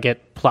 if I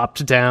get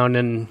plopped down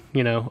in,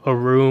 a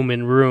room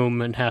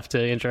and have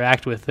to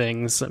interact with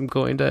things, I'm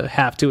going to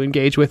have to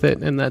engage with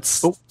it. And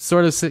that's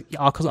sort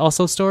of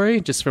also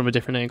story, just from a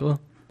different angle.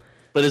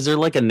 But is there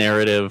like a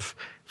narrative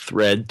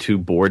thread to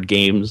board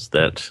games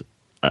that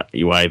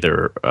you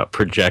either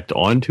project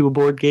onto a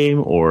board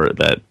game, or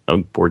that a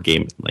board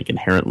game like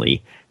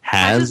inherently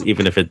has,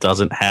 even if it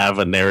doesn't have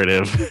a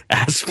narrative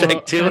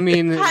aspect to it? I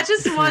mean, Pat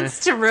just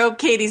wants to rope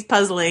Katie's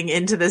puzzling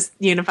into this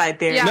unified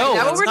theory. Yeah, no, is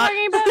that what we're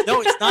talking about?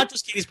 No, it's not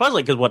just Katie's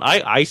puzzling, because what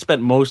I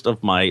spent most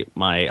of my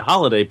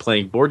holiday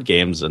playing board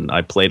games, and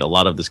I played a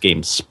lot of this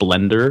game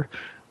Splendor,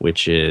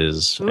 which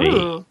is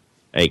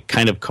a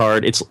kind of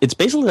card. It's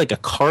basically like a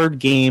card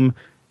game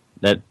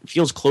that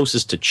feels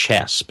closest to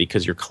chess,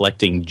 because you're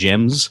collecting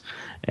gems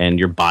and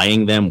you're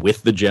buying them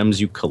with the gems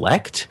you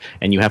collect,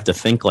 and you have to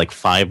think like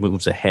 5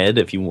 moves ahead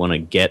if you want to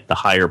get the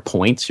higher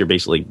points. You're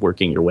basically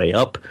working your way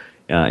up,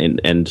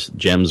 and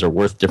gems are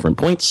worth different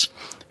points,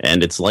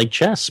 and it's like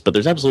chess, but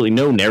there's absolutely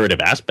no narrative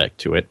aspect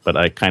to it. But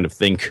I kind of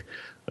think,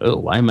 oh,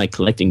 why am I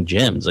collecting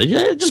gems?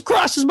 It just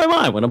crosses my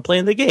mind when I'm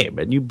playing the game,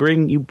 and you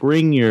bring your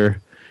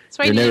That's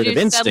why your you need narrative to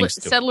do instincts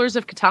to it. Settlers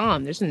of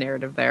Catan. There's a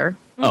narrative there.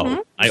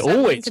 Oh, I Settlers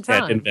always of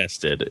get Catan.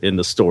 invested in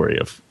the story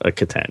of a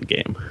Catan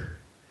game.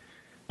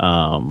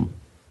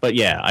 But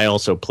yeah, I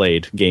also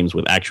played games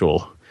with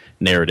actual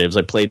narratives.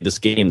 I played this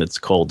game that's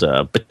called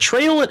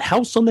Betrayal at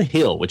House on the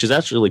Hill, which is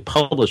actually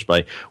published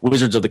by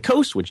Wizards of the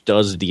Coast, which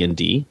does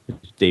D&D,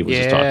 which Dave was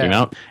just talking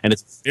about. And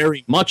it's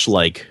very much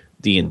like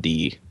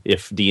D&D,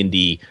 if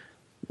D&D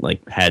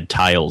like had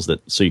tiles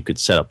so you could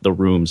set up the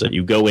rooms that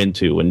you go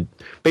into, and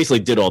basically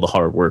did all the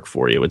hard work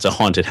for you. It's a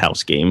haunted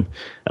house game.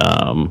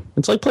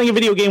 It's like playing a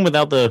video game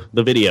without the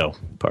video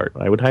part.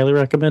 I would highly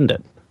recommend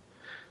it.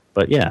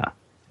 But yeah.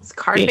 It's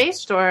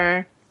card-based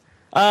or...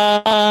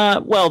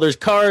 well, there's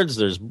cards,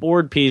 there's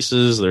board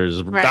pieces,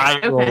 there's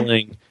die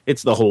rolling.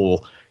 It's the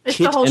whole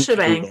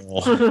shebang.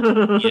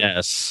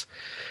 Yes.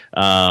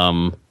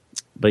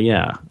 But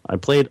yeah, I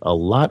played a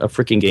lot of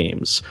freaking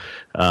games.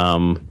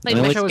 Like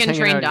Mexican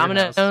Train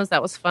Dominoes.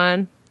 That was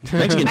fun.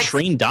 Mexican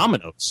Train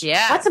Dominoes.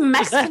 Yeah. What's a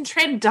Mexican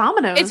Train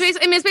Dominoes?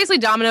 It's basically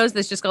dominoes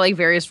that's just got like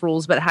various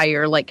rules about how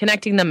you're like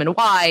connecting them and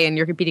why, and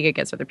you're competing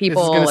against other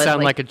people. This is going to and,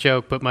 sound like a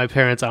joke, but my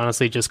parents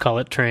honestly just call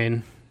it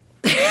train.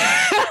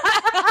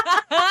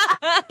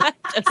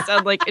 Just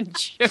sound like a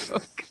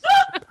joke.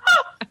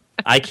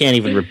 I can't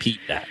even repeat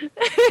that.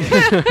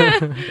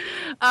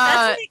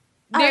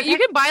 You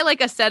can buy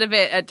like a set of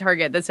it at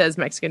Target that says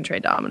Mexican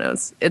Train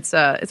Dominoes. It's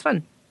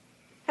fun.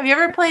 Have you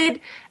ever played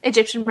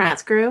Egyptian Rat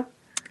Screw?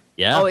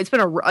 Yeah. Oh, it's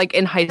been like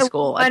in high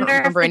school. I don't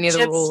remember any of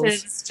the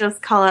rules.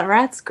 Just call it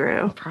Rat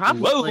Screw.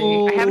 Probably.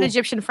 Whoa. I have an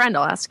Egyptian friend.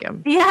 I'll ask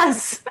him.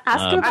 Yes,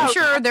 ask him. I'm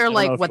sure they're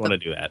like know if what you the.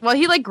 want to do that. Well,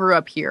 he like grew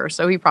up here,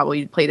 so he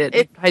probably played it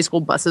in high school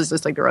buses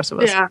just like the rest of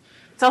us. Yeah,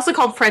 it's also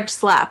called French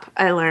Slap.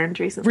 I learned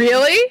recently.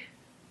 Really?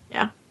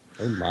 Yeah.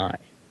 Oh my.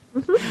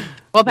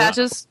 Well,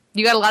 Patches,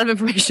 you got a lot of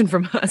information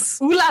from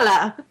us. Ooh la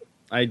la.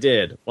 I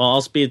did. Well,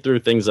 I'll speed through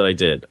things that I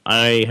did.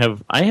 I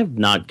have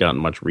not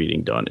gotten much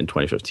reading done in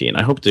 2015.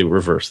 I hope to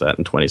reverse that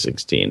in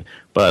 2016.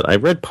 But I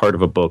read part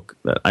of a book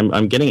that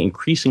I'm getting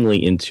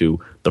increasingly into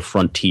The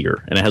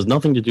Frontier, and it has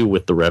nothing to do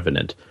with The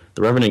Revenant.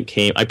 The Revenant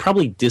came. I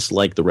probably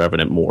dislike The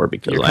Revenant more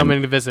because you're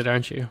coming to visit,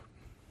 aren't you?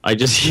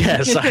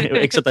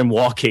 Except I'm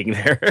walking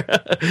there.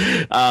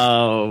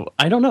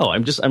 I don't know.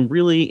 I'm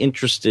really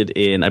interested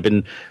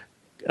in.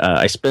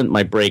 I spent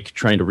my break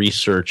trying to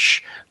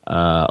research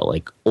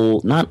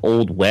not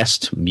Old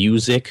West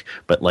music,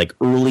 but like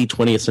early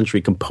 20th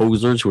century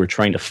composers who were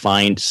trying to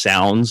find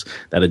sounds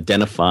that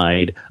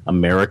identified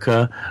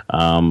America.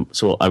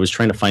 So I was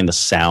trying to find the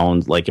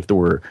sound, like if there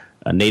were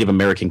Native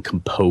American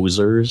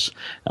composers.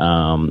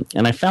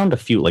 And I found a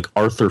few, like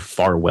Arthur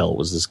Farwell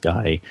was this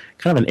guy,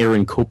 kind of an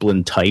Aaron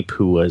Copland type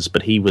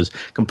but he was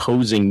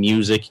composing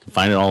music. You can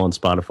find it all on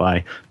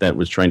Spotify, that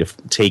was trying to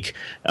take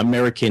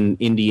American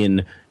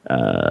Indian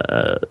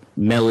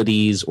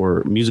melodies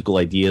or musical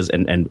ideas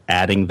and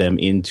adding them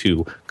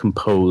into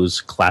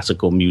composed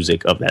classical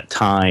music of that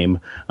time.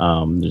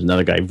 There's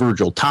another guy,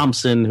 Virgil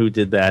Thompson, who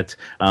did that.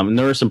 And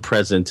there are some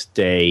present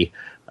day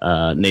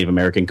Native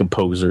American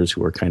composers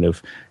who are kind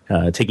of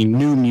taking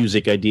new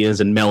music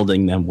ideas and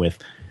melding them with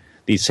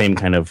these same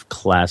kind of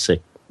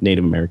classic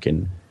Native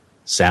American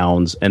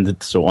sounds. And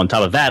so on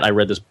top of that, I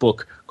read this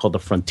book called The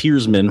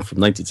Frontiersman from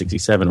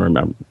 1967, where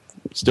I'm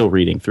still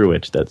reading through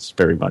it. That's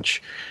very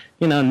much,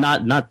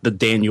 not the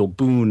Daniel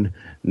Boone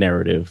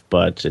narrative,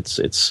 but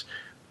it's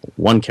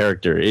one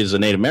character is a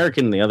Native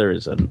American, and the other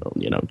is a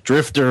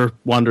drifter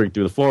wandering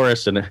through the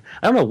forest. And I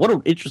don't know, what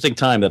an interesting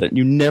time that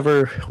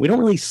we don't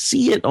really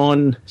see it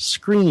on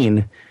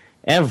screen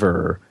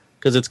ever,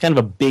 because it's kind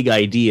of a big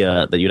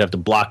idea that you'd have to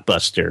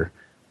blockbuster,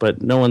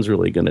 but no one's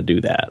really going to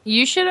do that.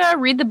 You should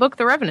read the book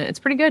The Revenant. It's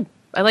pretty good.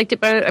 I liked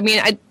it better. I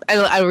mean,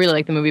 I really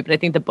like the movie, but I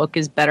think the book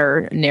is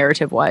better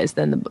narrative wise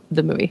than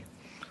the movie.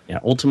 Yeah,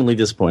 ultimately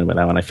disappointed by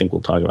that one. I think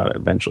we'll talk about it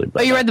eventually.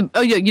 But, you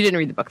didn't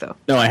read the book though.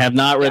 No, I have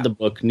not read the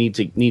book. Need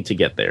to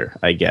get there,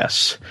 I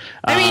guess.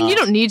 I mean, you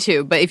don't need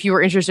to, but if you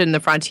were interested in the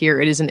frontier,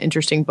 it is an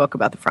interesting book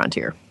about the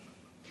frontier.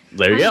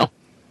 There you go.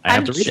 I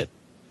have to read it.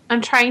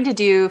 I'm trying to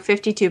do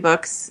 52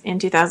 books in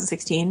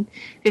 2016.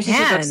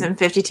 52 books in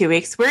 52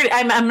 weeks.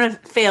 I'm going to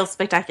fail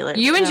spectacularly.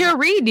 You and Joe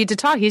Reed need to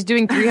talk. He's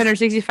doing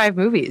 365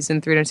 movies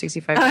in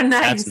 365 Oh, nice.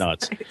 That's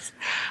nuts. Nice.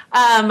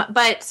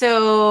 But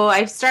so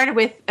I started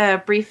with A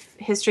Brief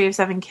History of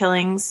Seven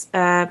Killings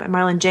by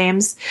Marlon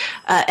James.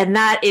 And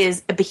that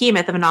is a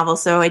behemoth of a novel.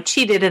 So I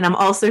cheated, and I'm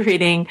also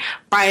reading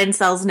Brian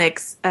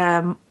Selznick's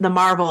The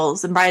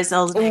Marvels. And Brian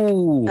Selznick.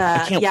 Ooh,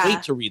 I can't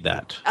wait to read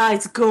that.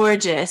 It's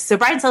gorgeous. So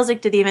Brian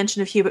Selznick did The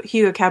Invention of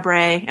Hugo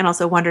Cabret and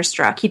also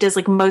Wonderstruck. He does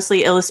like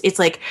mostly it's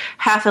like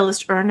half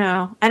or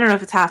no, I don't know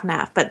if it's half and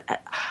half, but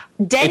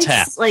dense,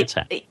 it's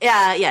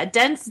half.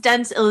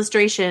 dense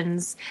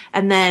illustrations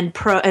and then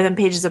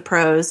pages of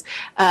prose.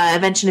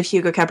 Invention of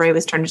Hugo Cabret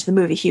was turned into the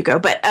movie Hugo,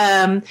 but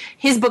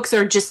his books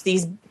are just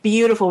these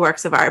beautiful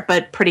works of art,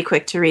 but pretty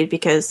quick to read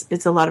because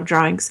it's a lot of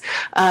drawings.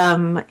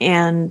 So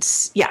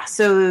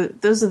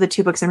those are the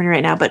two books I'm reading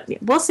right now, but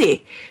we'll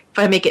see if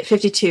I make it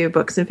 52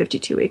 books in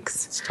 52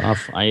 weeks. It's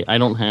tough. I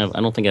don't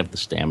think I have the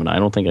stamina. I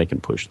don't think I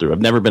can push through.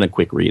 I've never been a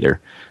quick reader.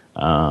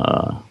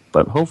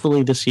 But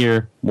hopefully this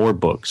year, more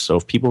books. So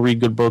if people read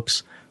good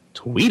books,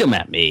 tweet them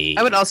at me.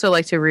 I would also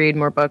like to read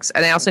more books.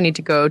 And I also need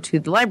to go to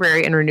the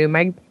library and renew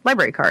my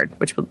library card,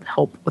 which will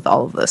help with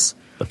all of this.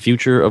 The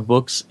future of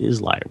books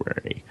is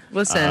library.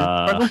 Listen,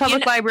 Brooklyn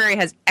Public Library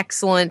has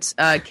excellent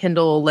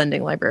Kindle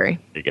lending library.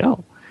 There you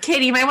go.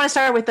 Katie, you might want to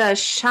start with the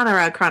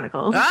Shannara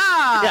Chronicles.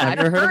 I've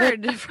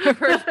heard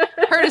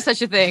of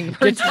such a thing.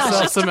 Get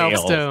yourself some elf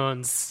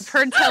stones.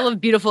 Heard tell of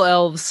beautiful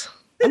elves.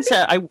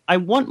 I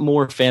want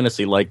more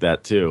fantasy like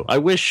that, too. I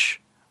wish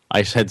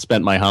I had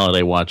spent my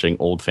holiday watching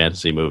old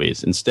fantasy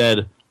movies.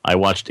 Instead, I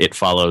watched It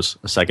Follows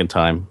a second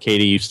time.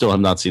 Katie, you still have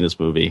not seen this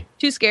movie.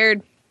 Too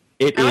scared.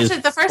 I watched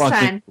it the first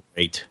time.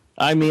 Great.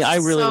 I mean, I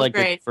really liked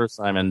it the first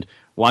time, and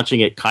watching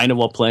it kind of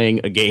while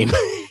playing a game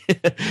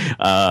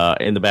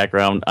in the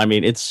background. I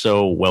mean, it's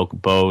so well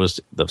composed.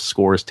 The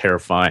score is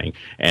terrifying,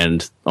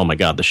 and oh my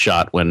god, the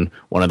shot when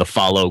one of the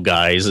follow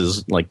guys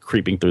is like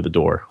creeping through the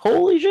door.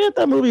 Holy shit,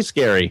 that movie's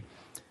scary.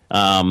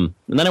 And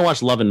then I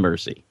watched Love and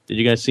Mercy. Did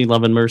you guys see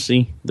Love and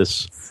Mercy?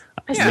 This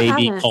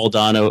maybe Paul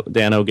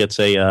Dano gets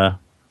a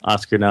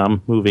Oscar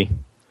nom movie.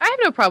 I have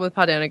no problem with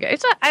Paul Dano.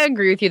 I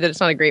agree with you that it's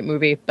not a great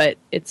movie, but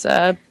it's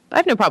I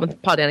have no problem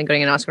with Paul Dano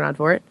getting an Oscar nod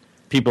for it.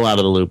 People out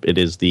of the loop, it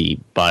is the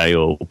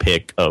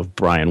biopic of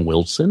Brian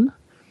Wilson,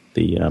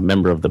 the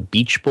member of the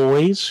Beach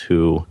Boys,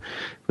 who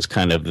was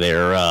kind of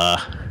their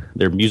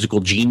musical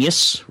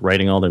genius,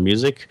 writing all their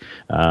music.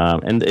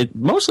 And it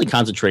mostly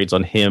concentrates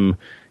on him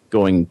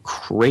going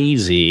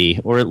crazy,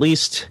 or at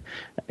least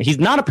he's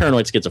not a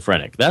paranoid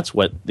schizophrenic. That's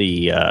what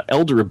the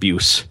elder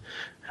abuse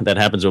that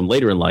happens to him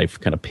later in life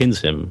kind of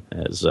pins him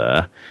as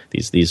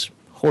these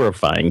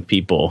horrifying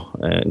people,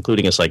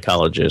 including a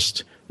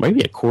psychologist,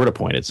 maybe a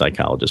court-appointed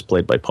psychologist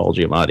played by Paul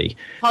Giamatti.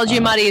 Paul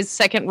Giamatti's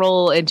second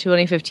role in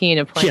 2015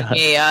 of playing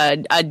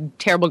a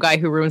terrible guy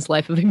who ruins the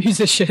life of a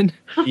musician.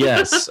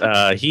 Yes,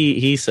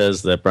 he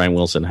says that Brian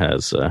Wilson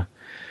has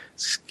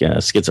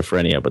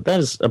schizophrenia, but that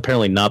is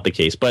apparently not the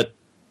case. But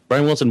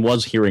Brian Wilson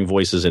was hearing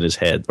voices in his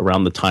head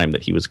around the time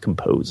that he was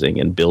composing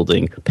and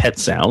building Pet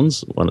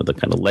Sounds, one of the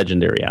kind of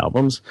legendary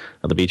albums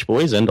of the Beach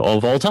Boys and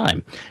of all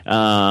time.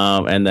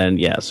 And then,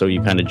 so you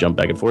kind of jump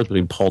back and forth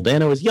between Paul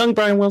Dano as young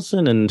Brian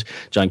Wilson and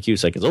John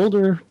Cusack as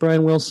older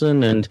Brian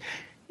Wilson. And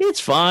it's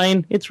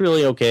fine. It's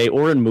really okay.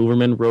 Oren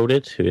Moverman wrote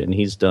it, and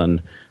he's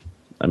done,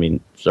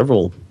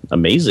 several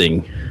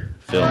amazing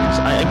films.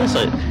 I guess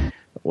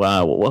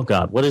wow, well,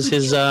 God, what is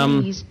his...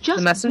 The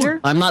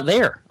Messenger? I'm Not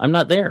There. Oh,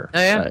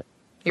 yeah.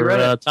 He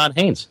wrote it. Todd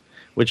Haynes,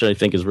 which I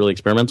think is really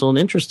experimental and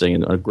interesting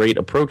and a great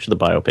approach to the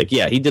biopic.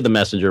 Yeah, he did The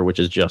Messenger, which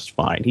is just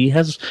fine. He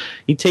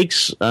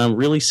takes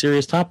really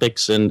serious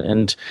topics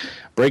and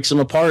breaks them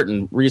apart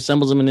and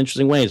reassembles them in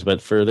interesting ways.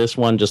 But for this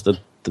one, just the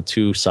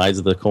two sides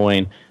of the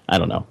coin, I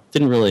don't know.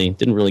 Didn't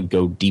really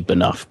go deep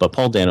enough. But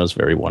Paul Dano's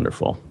very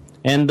wonderful.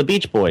 And the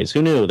Beach Boys,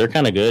 who knew? They're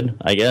kind of good,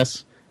 I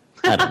guess.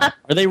 I don't know.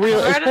 Are they real?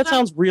 That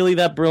sounds really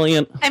that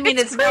brilliant.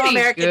 It's no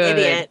American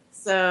Idiot.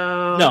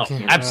 So no,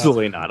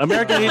 absolutely not.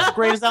 American Idiot's the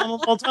greatest album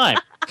of all time.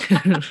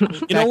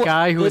 That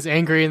guy who was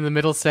angry in the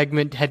middle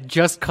segment had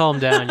just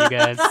calmed down, you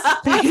guys.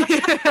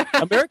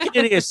 American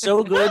Idiot is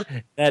so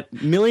good that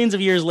millions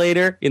of years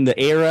later, in the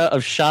era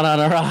of Shana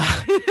Nara,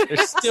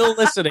 they're still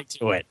listening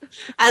to it.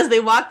 As they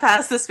walk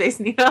past the Space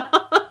Needle.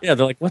 Yeah,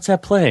 they're like, what's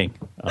that playing?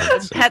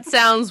 Pet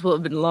Sounds will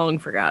have been long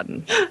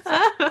forgotten.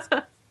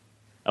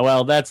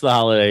 Well, that's the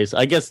holidays.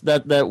 I guess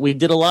that we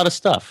did a lot of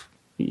stuff.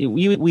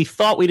 We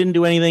thought we didn't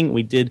do anything.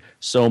 We did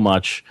so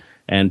much,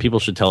 and people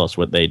should tell us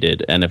what they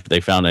did and if they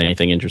found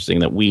anything interesting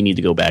that we need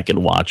to go back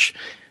and watch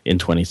in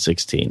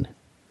 2016.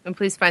 And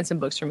please find some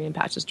books for me and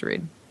Patches to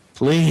read.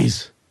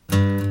 Please.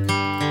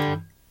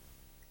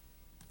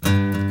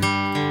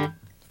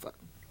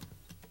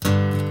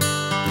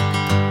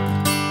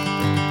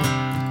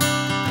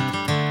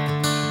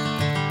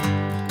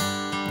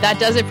 That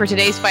does it for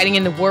today's Fighting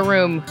in the War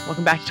Room.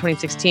 Welcome back to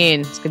 2016.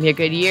 It's going to be a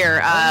good year.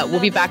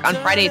 We'll be back on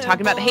Friday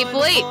talking about The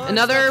Hateful Eight,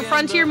 another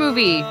Frontier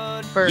movie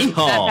for Sad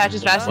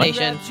Patch's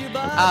fascination.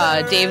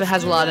 Dave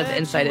has a lot of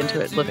insight into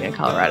it living in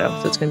Colorado,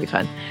 so it's going to be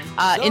fun.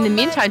 In the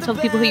meantime, tell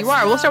the people who you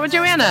are. We'll start with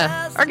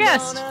Joanna, our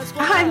guest.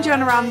 I'm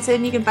Joanna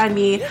Robinson. You can find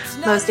me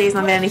most days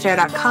on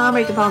VanityFair.com, or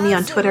you can follow me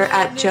on Twitter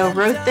at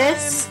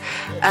JoeWroteThis.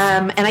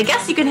 And I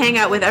guess you can hang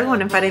out with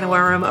everyone in Fighting the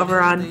War Room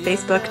over on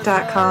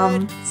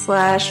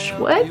Facebook.com/what?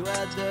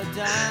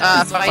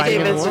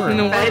 Fighting the War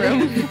Room.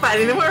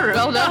 Fighting the War Room.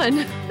 Well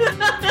done.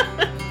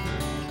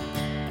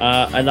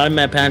 And I'm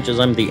Matt Patches.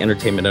 I'm the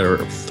entertainment editor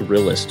of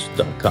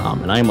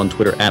Thrillist.com, and I am on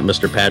Twitter at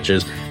Mr.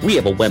 Patches. We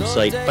have a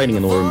website,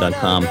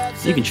 fightinginthewarroom.com.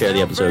 You can share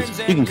the episodes.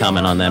 You can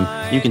comment on them.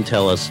 You can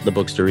tell us the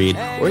books to read,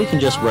 or you can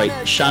just write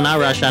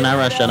Shannara,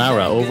 Shannara,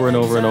 Shannara over and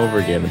over and over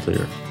again until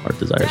your heart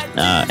desires.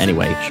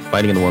 Anyway,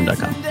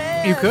 fightinginthewarroom.com.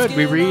 You could.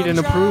 We read and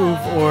approve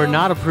or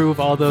not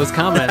approve all those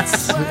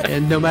comments,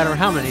 and no matter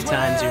how many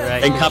times you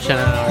write.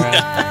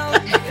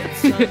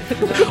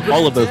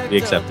 All of those will be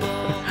accepted.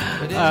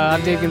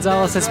 I'm Dave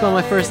Gonzalez. I spell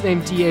my first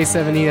name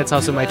DA7E. That's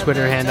also my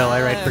Twitter handle.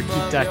 I write for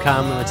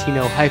Geek.com and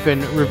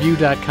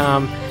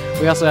Latino-review.com.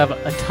 We also have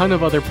a ton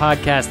of other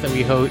podcasts that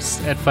we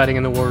host at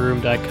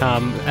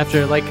fightinginthewarroom.com.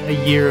 After like a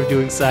year of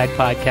doing side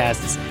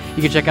podcasts,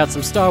 you can check out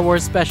some Star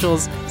Wars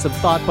specials, some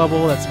Thought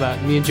Bubble, that's about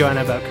me and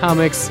Joanna about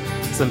comics,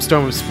 some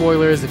Storm of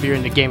Spoilers if you're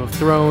into Game of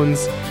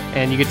Thrones,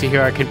 and you get to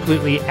hear our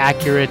completely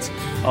accurate,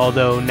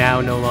 although now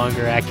no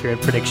longer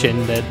accurate,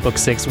 prediction that Book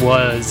 6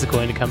 was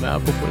going to come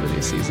out before the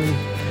new season.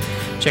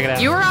 Check it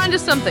out. You were onto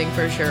something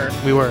for sure.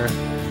 We were.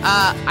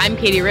 I'm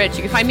Katie Rich.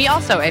 You can find me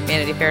also at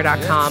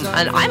VanityFair.com,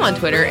 and I'm on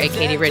Twitter at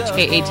Katie Rich,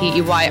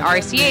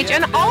 KATEYRCH,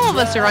 and all of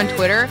us are on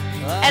Twitter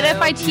at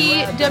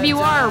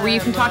FITWR, where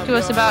you can talk to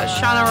us about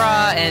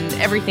Shannara and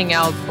everything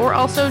else, or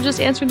also just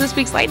answer this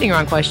week's lightning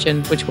round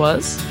question, which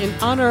was... In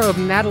honor of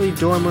Natalie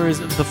Dormer's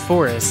The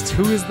Forest,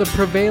 who is the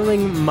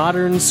prevailing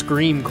modern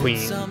Scream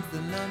Queen?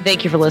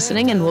 Thank you for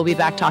listening, and we'll be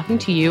back talking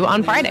to you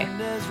on Friday.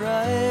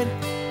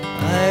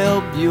 I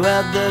hope you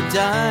had the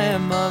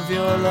time of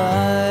your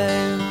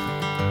life.